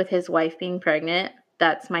 but with his wife being pregnant,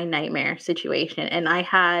 that's my nightmare situation. And I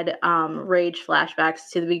had rage flashbacks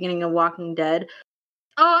to the beginning of Walking Dead.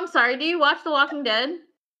 Oh, I'm sorry. Do you watch The Walking Dead?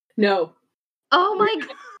 No. Oh my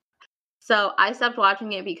god. So I stopped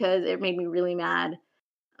watching it because it made me really mad.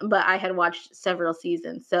 But I had watched several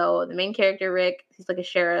seasons. So the main character, Rick, he's like a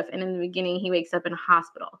sheriff, and in the beginning he wakes up in a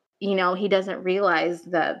hospital. He doesn't realize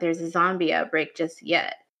that there's a zombie outbreak just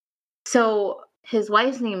yet. So his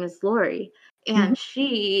wife's name is Lori, Mhm. and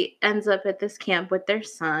she ends up at this camp with their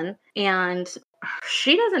son, and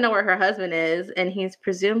she doesn't know where her husband is, and he's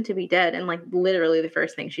presumed to be dead. And like literally, the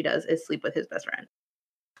first thing she does is sleep with his best friend.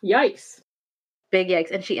 Yikes. Big yikes!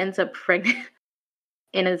 And she ends up pregnant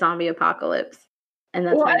in a zombie apocalypse, and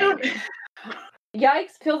that's Well, my I don't nightmare.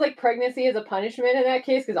 yikes feels like pregnancy is a punishment in that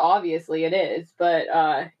case, because obviously it is, but,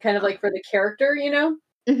 kind of like for the character, you know?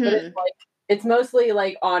 But it's Hmm. like it's mostly,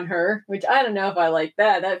 like, on her, which I don't know if I like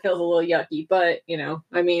that. That feels a little yucky, but,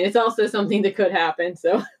 I mean, it's also something that could happen,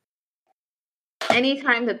 so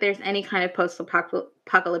Anytime that there's any kind of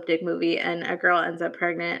post-apocalyptic movie and a girl ends up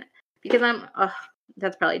pregnant, because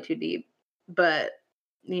that's probably too deep, but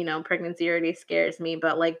pregnancy already scares me.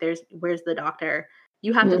 But like, where's the doctor?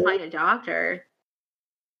 You have to Mhm. find a doctor,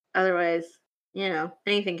 otherwise,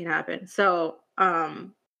 anything can happen. So,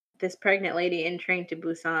 this pregnant lady in Train to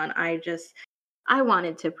Busan, I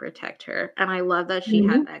wanted to protect her, and I love that she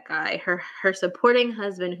had Mhm. that guy, her supporting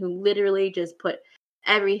husband, who literally just put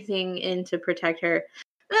everything in to protect her,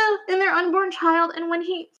 and their unborn child. And when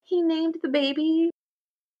he named the baby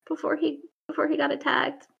before he got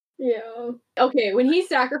attacked. Yeah. Okay, when he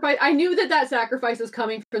sacrificed, I knew that that sacrifice was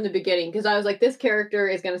coming from the beginning, because I was like, this character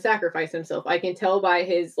is going to sacrifice himself. I can tell by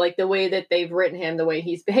his, like, the way that they've written him, the way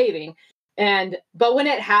he's behaving. But when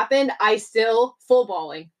it happened, I still full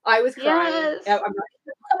bawling. I was crying. Yes. I'm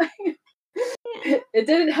not lying. It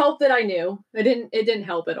didn't help that I knew. It didn't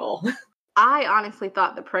help at all. I honestly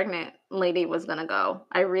thought the pregnant lady was gonna go.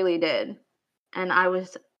 I really did, and I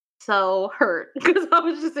was so hurt because I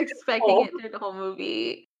was just expecting Oh. it through the whole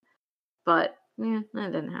movie. But yeah,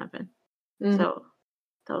 that didn't happen. Mhm. So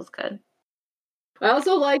that was good. I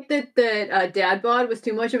also like that Dad Bod was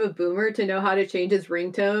too much of a boomer to know how to change his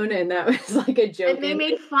ringtone, and that was like a And joke they in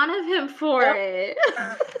made fun of him for it.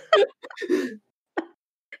 it.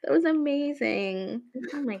 That was amazing.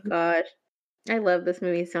 Oh my gosh. I love this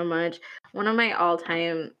movie so much. One of my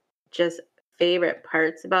all-time just favorite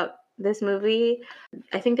parts about this movie,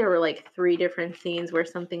 I think there were like three different scenes where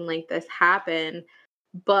something like this happened.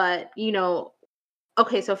 But,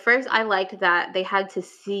 okay, so first I liked that they had to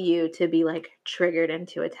see you to be like triggered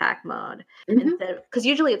into attack mode. Mhm, Instead, because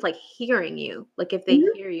usually it's like hearing you. Like if they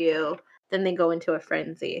mhm. hear you, then they go into a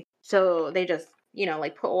frenzy. So they just,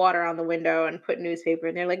 like put water on the window and put newspaper,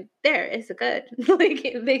 and they're like, there, it's good. Like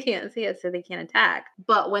they can't see us, so they can't attack.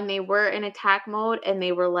 But when they were in attack mode and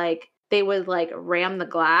they would like ram the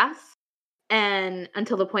glass and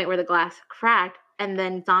until the point where the glass cracked, and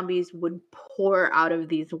then zombies would pour out of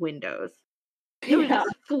these windows. It was Yeah.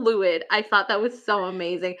 just fluid. I thought that was so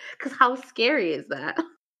amazing. Cause how scary is that?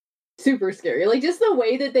 super scary. Like just the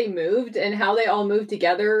way that they moved and how they all moved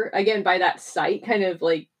together again by that sight, kind of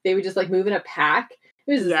like they would just like move in a pack.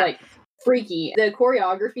 It was just Yes. like freaky. The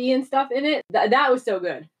choreography and stuff in it, that was so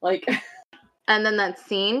good. Like, And then that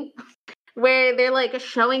scene where they're like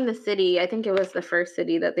showing the city. I think it was the first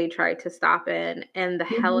city that they tried to stop in, and the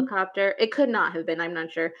Mhm. helicopter. It could not have been. I'm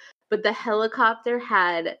not sure, but the helicopter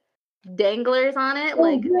had danglers on it, Oh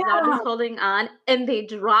like yeah. zombies holding on, and they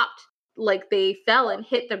dropped, like they fell and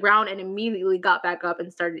hit the ground and immediately got back up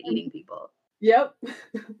and started eating people. Yep.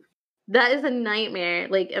 That is a nightmare.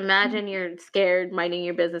 Like, imagine you're scared, minding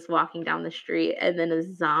your business, walking down the street, and then a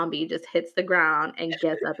zombie just hits the ground and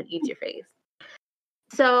gets up and eats your face.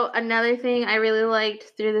 So, another thing I really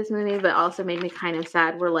liked through this movie, but also made me kind of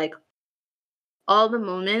sad, were like all the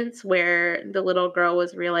moments where the little girl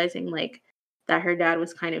was realizing like that her dad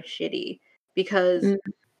was kind of shitty because Mm.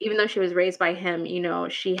 even though she was raised by him, you know,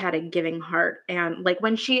 she had a giving heart. And like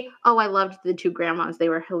when I loved the two grandmas, they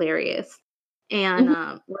were hilarious. And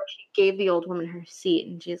Mhm. where she gave the old woman her seat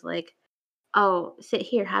and she's like, "Oh, sit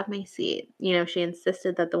here, have my seat." You know, she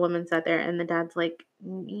insisted that the woman sat there, and the dad's like,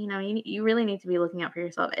 You know, you really need to be looking out for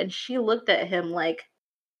yourself." And she looked at him like,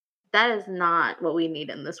 that is not what we need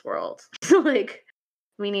in this world. Like,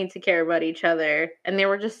 we need to care about each other. And there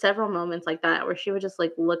were just several moments like that where she would just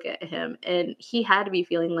like look at him, and he had to be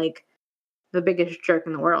feeling like the biggest jerk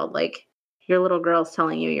in the world. Like, your little girl's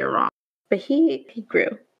telling you you're wrong. But he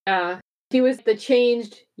grew. Yeah. He was the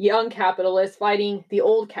changed young capitalist fighting the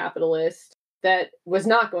old capitalist that was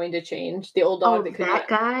not going to change. The old dog Oh, that could not.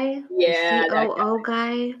 that guy? The Yeah, that guy. COO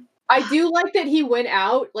guy? I do like that he went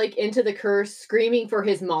out like into the curse screaming for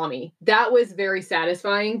his mommy. That was very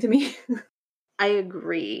satisfying to me. I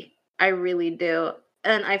agree. I really do.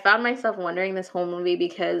 And I found myself wondering this whole movie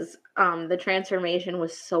because the transformation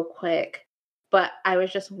was so quick. But I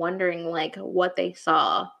was just wondering like what they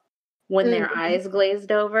saw when their Mhm. eyes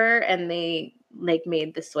glazed over and they like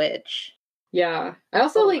made the switch Yeah. I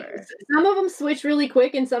also like over. some of them switched really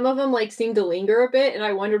quick and some of them like seemed to linger a bit and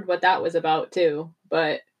I wondered what that was about too.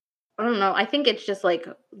 But I don't know. I think it's just like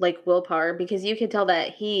willpower because you could tell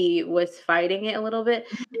that he was fighting it a little bit,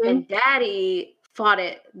 Mhm. and Daddy fought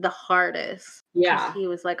it the hardest because Yeah. he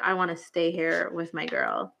was like, "I want to stay here with my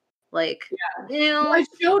girl." Like, Yeah. you Well, know, it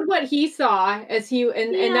showed what he saw as he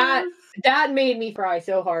and that yes. that made me cry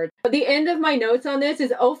so hard. But the end of my notes on this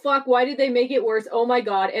is, "Oh fuck, why did they make it worse? Oh my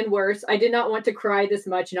god, and worse. I did not want to cry this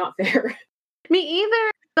much, not fair." Me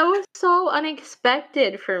either. That was so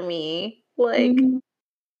unexpected for me. Like, Mhm.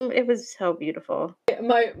 it was so beautiful.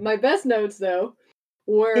 My best notes though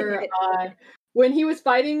were when he was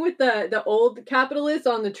fighting with the old capitalist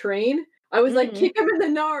on the train. I was like, Mhm. kick him in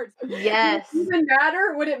the nards. Would it Yes, even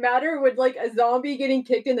matter? Would it matter? Would like a zombie getting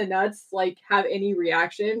kicked in the nuts like have any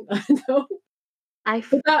reaction? No. I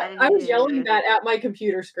But that I was yelling it that at my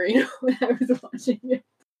computer screen when I was watching it.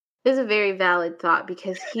 is a very valid thought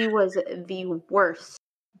because he was the worst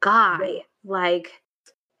guy. Like,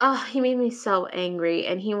 oh, he made me so angry,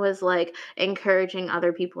 and he was, like, encouraging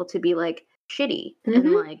other people to be, like, shitty and,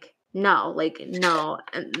 Mhm. like, no,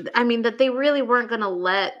 and I mean, that they really weren't gonna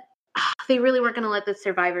let the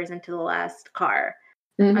survivors into the last car.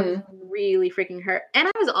 I was Mhm. really freaking hurt, and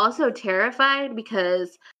I was also terrified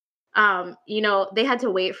because, you know, they had to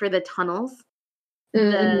wait for the tunnels,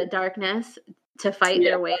 Mhm. the darkness, to fight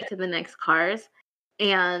Yeah. their way to the next cars,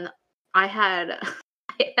 and I had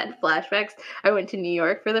I had flashbacks. I went to New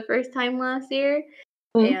York for the first time last year,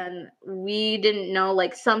 Mhm. and we didn't know,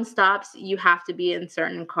 like, some stops you have to be in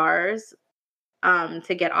certain cars,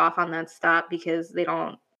 to get off on that stop because they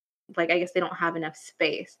don't like, I guess they don't have enough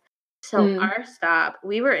space. So Mhm. our stop,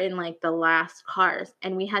 we were in, like, the last cars,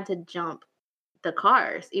 and we had to jump the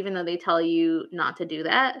cars even though they tell you not to do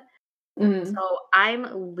that. Mhm. So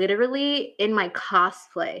I'm literally in my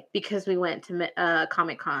cosplay because we went to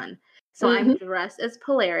Comic-Con. So I'm Mhm. dressed as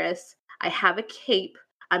Polaris. I have a cape.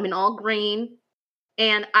 I'm in all green,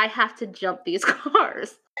 and I have to jump these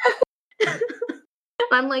cars.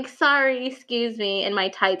 I'm like, "Sorry, excuse me." In my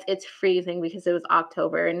tights, it's freezing because it was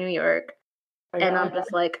October in New York, Oh my and I'm god.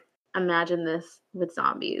 just like, "Imagine this with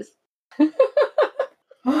zombies."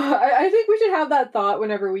 I think we should have that thought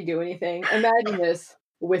whenever we do anything. Imagine this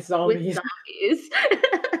with With zombies. zombies.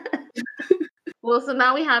 Well, so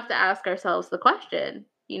now we have to ask ourselves the question.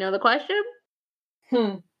 You know the question?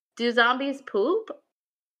 Hmm. Do zombies poop?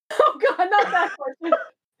 Oh god, not that question.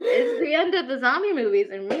 It's the end of the zombie movies,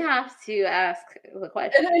 and we have to ask the And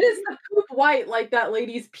question. is the poop white like that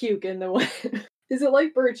lady's puke in the one? Is it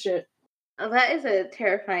like bird shit? That is a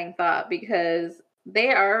terrifying thought because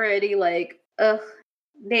they already like ugh,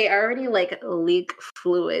 they already like leak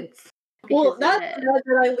fluids Well, because they're that dead. thread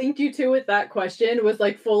that I linked you to with that question was,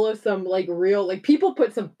 like, full of some, like, real like, people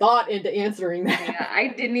put some thought into answering that. Yeah, I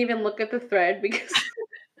didn't even look at the thread because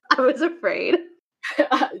I was afraid.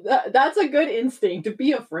 That's a good instinct, to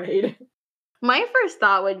be afraid. My first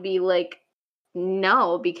thought would be like,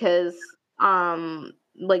 no, because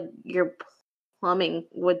like your plumbing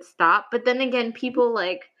would stop. But then again, people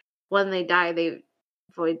like when they die, they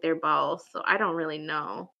void their bowels. So I don't really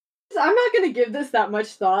know. I'm not gonna give this that much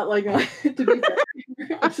thought, like, to be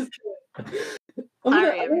fair. I'm just kidding. I'm All gonna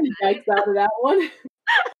right, I'm gonna everybody. yikes out of that one.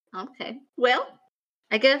 Okay. Well,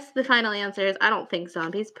 I guess the final answer is I don't think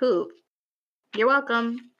zombies poop. You're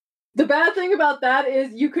welcome. The bad thing about that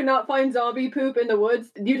is you could not find zombie poop in the woods.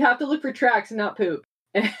 You'd have to look for tracks and not poop.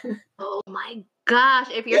 Oh my gosh,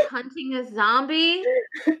 if you're hunting a zombie,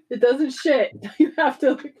 It doesn't shit. You have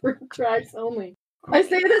to look for tracks only. I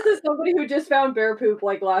say this as somebody who just found bear poop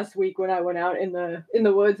like last week when I went out in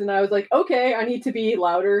the woods, and I was like, okay, I need to be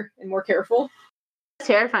louder and more careful. it's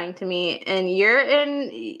terrifying to me. And you're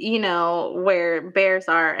in, where bears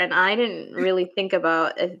are, and I didn't really think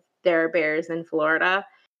about if there are bears in Florida,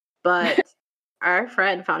 but our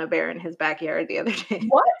friend found a bear in his backyard the other day.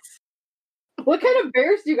 What? What kind of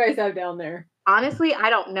bears do you guys have down there? Honestly,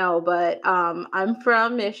 I don't know, but I'm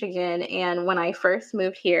from Michigan, and when I first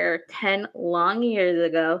moved here 10 long years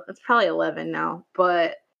ago, it's probably 11 now,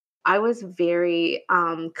 but I was very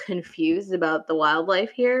confused about the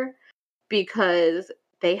wildlife here because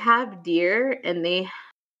they have deer and they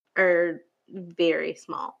are very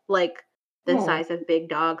small, like the Oh. size of big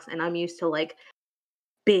dogs, and I'm used to like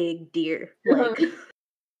big deer,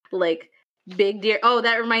 like big deer. Oh,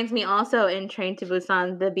 that reminds me also in Train to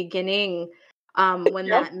Busan, the beginning, when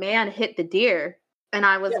Yep, that man hit the deer, and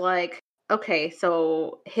I was yep. like, okay,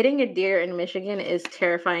 so hitting a deer in Michigan is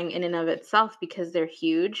terrifying in and of itself because they're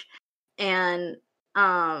huge and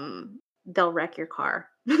they'll wreck your car.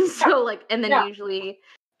 Yeah, So like, and then yeah. usually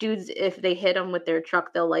dudes, if they hit them with their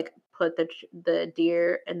truck, they'll like put the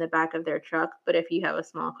deer in the back of their truck. But if you have a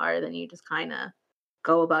small car, then you just kind of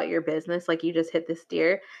go about your business like you just hit this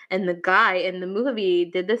deer. And the guy in the movie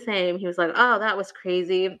did the same. He was like, "Oh, that was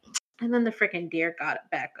crazy." And then the freaking deer got it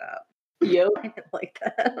back up. Yep. I didn't like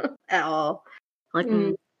that at all. Like,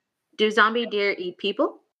 Mm, do zombie deer eat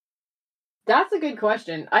people? that's a good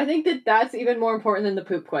question. I think that that's even more important than the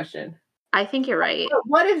poop question. I think you're right. But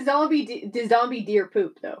what if does zombie deer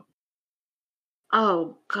poop though?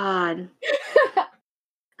 Oh God.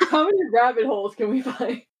 How many rabbit holes can we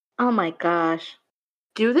find? Oh my gosh.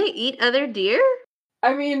 Do they eat other deer?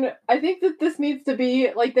 I mean, I think that this needs to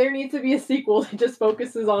be like there needs to be a sequel that just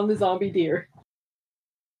focuses on the zombie deer.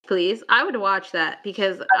 Please. I would watch that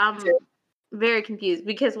because I would I'm too. very confused.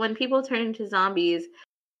 Because when people turn into zombies,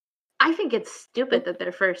 I think it's stupid that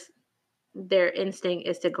their instinct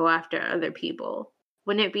is to go after other people.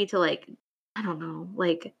 Wouldn't it be to like, I don't know,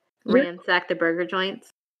 like You're, ransack the burger joints?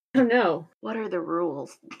 I don't know. What are the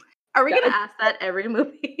rules? Are we That, gonna ask that every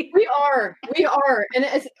movie? we are, and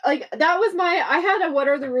it's like that was my. I had a what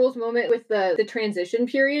are the rules moment with the transition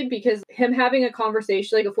period because him having a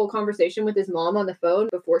conversation, like a full conversation with his mom on the phone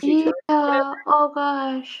before she turned, Yeah. Oh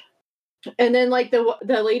gosh. and then like the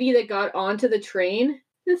lady that got onto the train.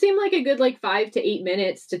 It seemed like a good like 5 to 8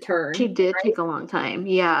 minutes to She turn. did take a long time.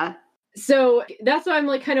 Yeah. So that's why I'm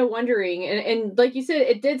like kind of wondering, and like you said,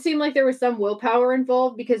 it did seem like there was some willpower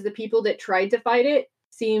involved because the people that tried to fight it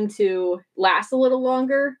seemed to last a little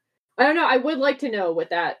longer. I don't know. I would like to know what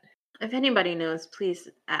that. If anybody knows, please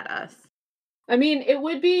add us. I mean, it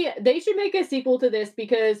would be. They should make a sequel to this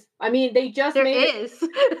because I mean, they just There made it. is. There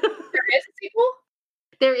is a sequel.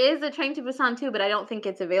 There is a Train to Busan too, but I don't think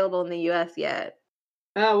it's available in the US yet.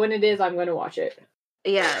 When it is, I'm going to watch it.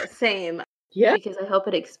 Yeah, same. Yeah, Because I hope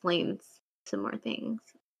it explains some more things.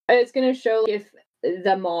 it's going to show if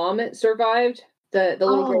the mom survived the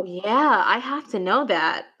little Oh girl. yeah, I have to know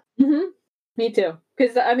that. Me too.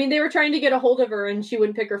 Because I mean, they were trying to get a hold of her, and she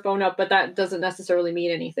wouldn't pick her phone up, but that doesn't necessarily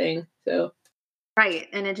mean anything. So Right,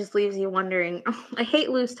 and it just leaves you wondering. Oh, I hate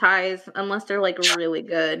loose ties unless they're like really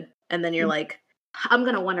good, and then you're like, I'm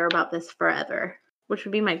gonna wonder about this forever, which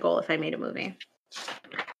would be my goal if I made a movie.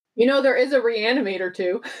 there is a reanimator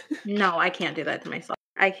too. No, I can't do that to myself.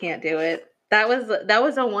 I can't do it. That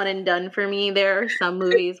was a one and done for me. There are some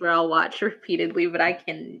movies where I'll watch repeatedly, but I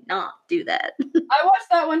cannot do that. I watched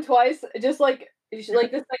that one twice, just like the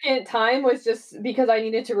second time was just because I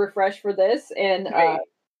needed to refresh for this, and Right.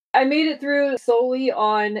 I made it through solely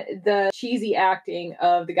on the cheesy acting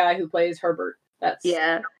of the guy who plays Herbert. That's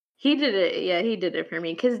Yeah. He did it. Yeah, he did it for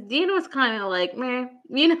me. Because Dean was kind of like, meh,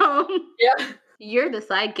 you know, yeah, you're the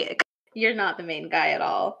sidekick. You're not the main guy at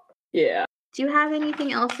all. yeah. Do you have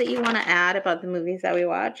anything else that you want to add about the movies that we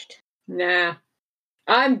watched? Nah.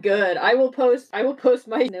 I'm good. I will post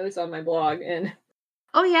my notes on my blog, and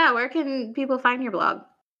Oh yeah, where can people find your blog?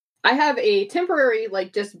 I have a temporary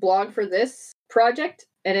just blog for this project,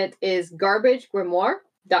 and it is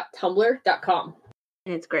garbagegrimoire.tumblr.com.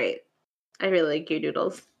 And it's great. I really like your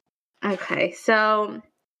doodles. Okay, so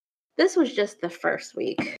this was just the first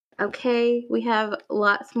week. Okay, we have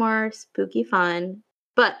lots more spooky fun,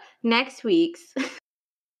 but next week's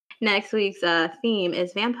theme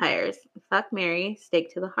is vampires. Fuck, Mary,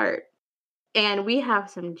 stake to the heart, and we have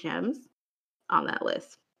some gems on that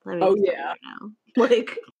list. Let me Oh just tell you yeah. right now.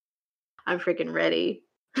 Like, I'm freaking ready.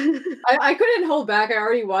 I couldn't hold back. I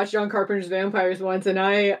already watched John Carpenter's Vampires once, and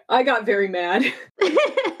I got very mad, as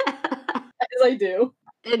I do.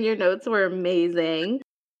 And your notes were amazing.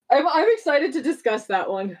 I'm excited to discuss that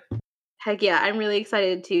one. Heck yeah, I'm really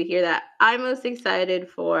excited to hear that. I'm most excited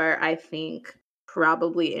for, I think,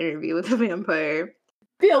 probably Interview with a Vampire.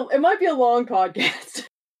 It might be a long podcast.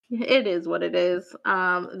 It is what it is.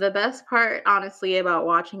 The best part, honestly, about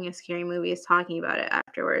watching a scary movie is talking about it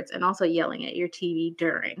afterwards and also yelling at your TV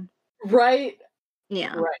during. Right?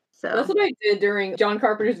 Yeah. Right. So That's what I did during John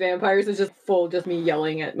Carpenter's Vampires, is just me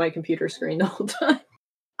yelling at my computer screen the whole time.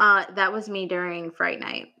 that was me during Fright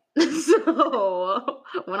Night. So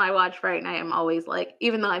when I watch Fright Night, I'm always like,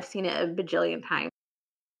 even though I've seen it a bajillion times,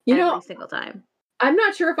 every single time. I'm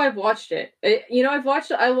not sure if I've watched it. I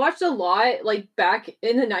watched a lot back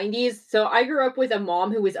in the 90s. So I grew up with a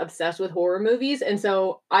mom who was obsessed with horror movies, and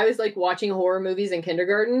so I was watching horror movies in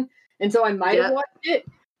kindergarten, and so I might have watched it,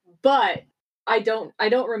 but I don't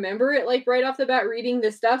remember it right off the bat reading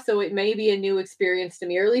this stuff, so it may be a new experience to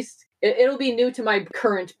me, or at least it'll be new to my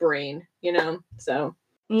current brain, So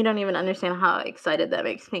You don't even understand how excited that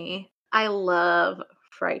makes me. I love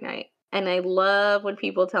Fright Night. And I love when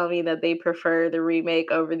people tell me that they prefer the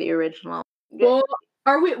remake over the original. Well,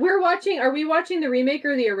 are we watching the remake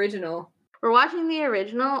or the original? We're watching the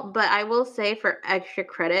original, but I will say for extra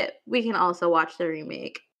credit, we can also watch the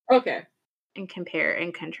remake. Okay. And compare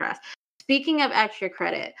and contrast. Speaking of extra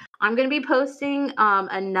credit, I'm going to be posting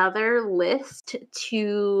another list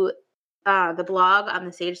to the blog on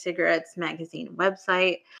the Sage Cigarettes magazine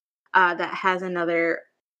website that has another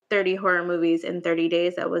 30 horror movies in 30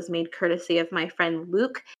 days that was made courtesy of my friend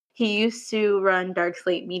Luke. He used to run Dark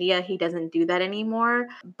Slate Media. He doesn't do that anymore,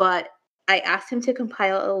 but I asked him to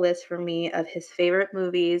compile a list for me of his favorite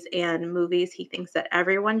movies and movies he thinks that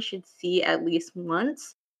everyone should see at least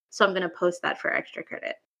once. So I'm going to post that for extra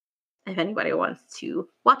credit if anybody wants to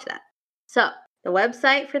watch that. So the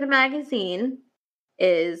website for the magazine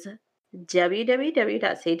is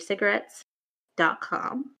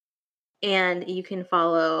www.sagecigarettes.com. And you can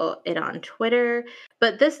follow it on Twitter.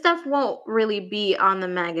 But this stuff won't really be on the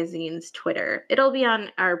magazine's Twitter. It'll be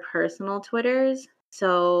on our personal Twitters.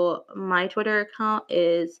 So my Twitter account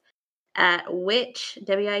is at witch,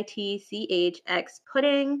 WITCHX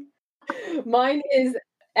pudding. Mine is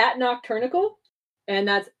at Nocturnical, and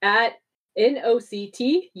that's at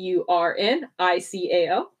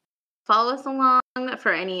NOCTURNICAO. Follow us along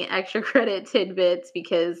for any extra credit tidbits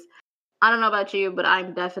because I don't know about you, but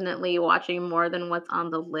I'm definitely watching more than what's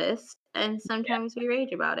on the list. And sometimes we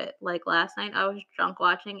rage about it. Like last night, I was drunk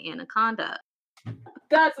watching Anaconda.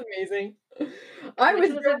 That's amazing. I Which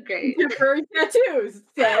was wasn't great. temporary tattoos.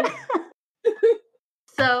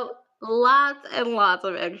 So lots and lots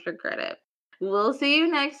of extra credit. We'll see you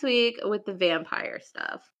next week with the vampire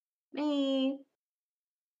stuff. Bye.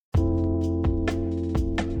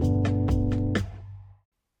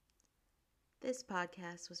 This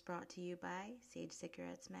podcast was brought to you by Sage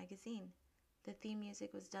Cigarettes Magazine. The theme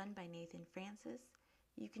music was done by Nathan Francis.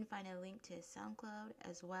 You can find a link to his SoundCloud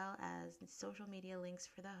as well as social media links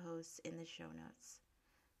for the hosts in the show notes.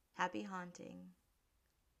 Happy haunting.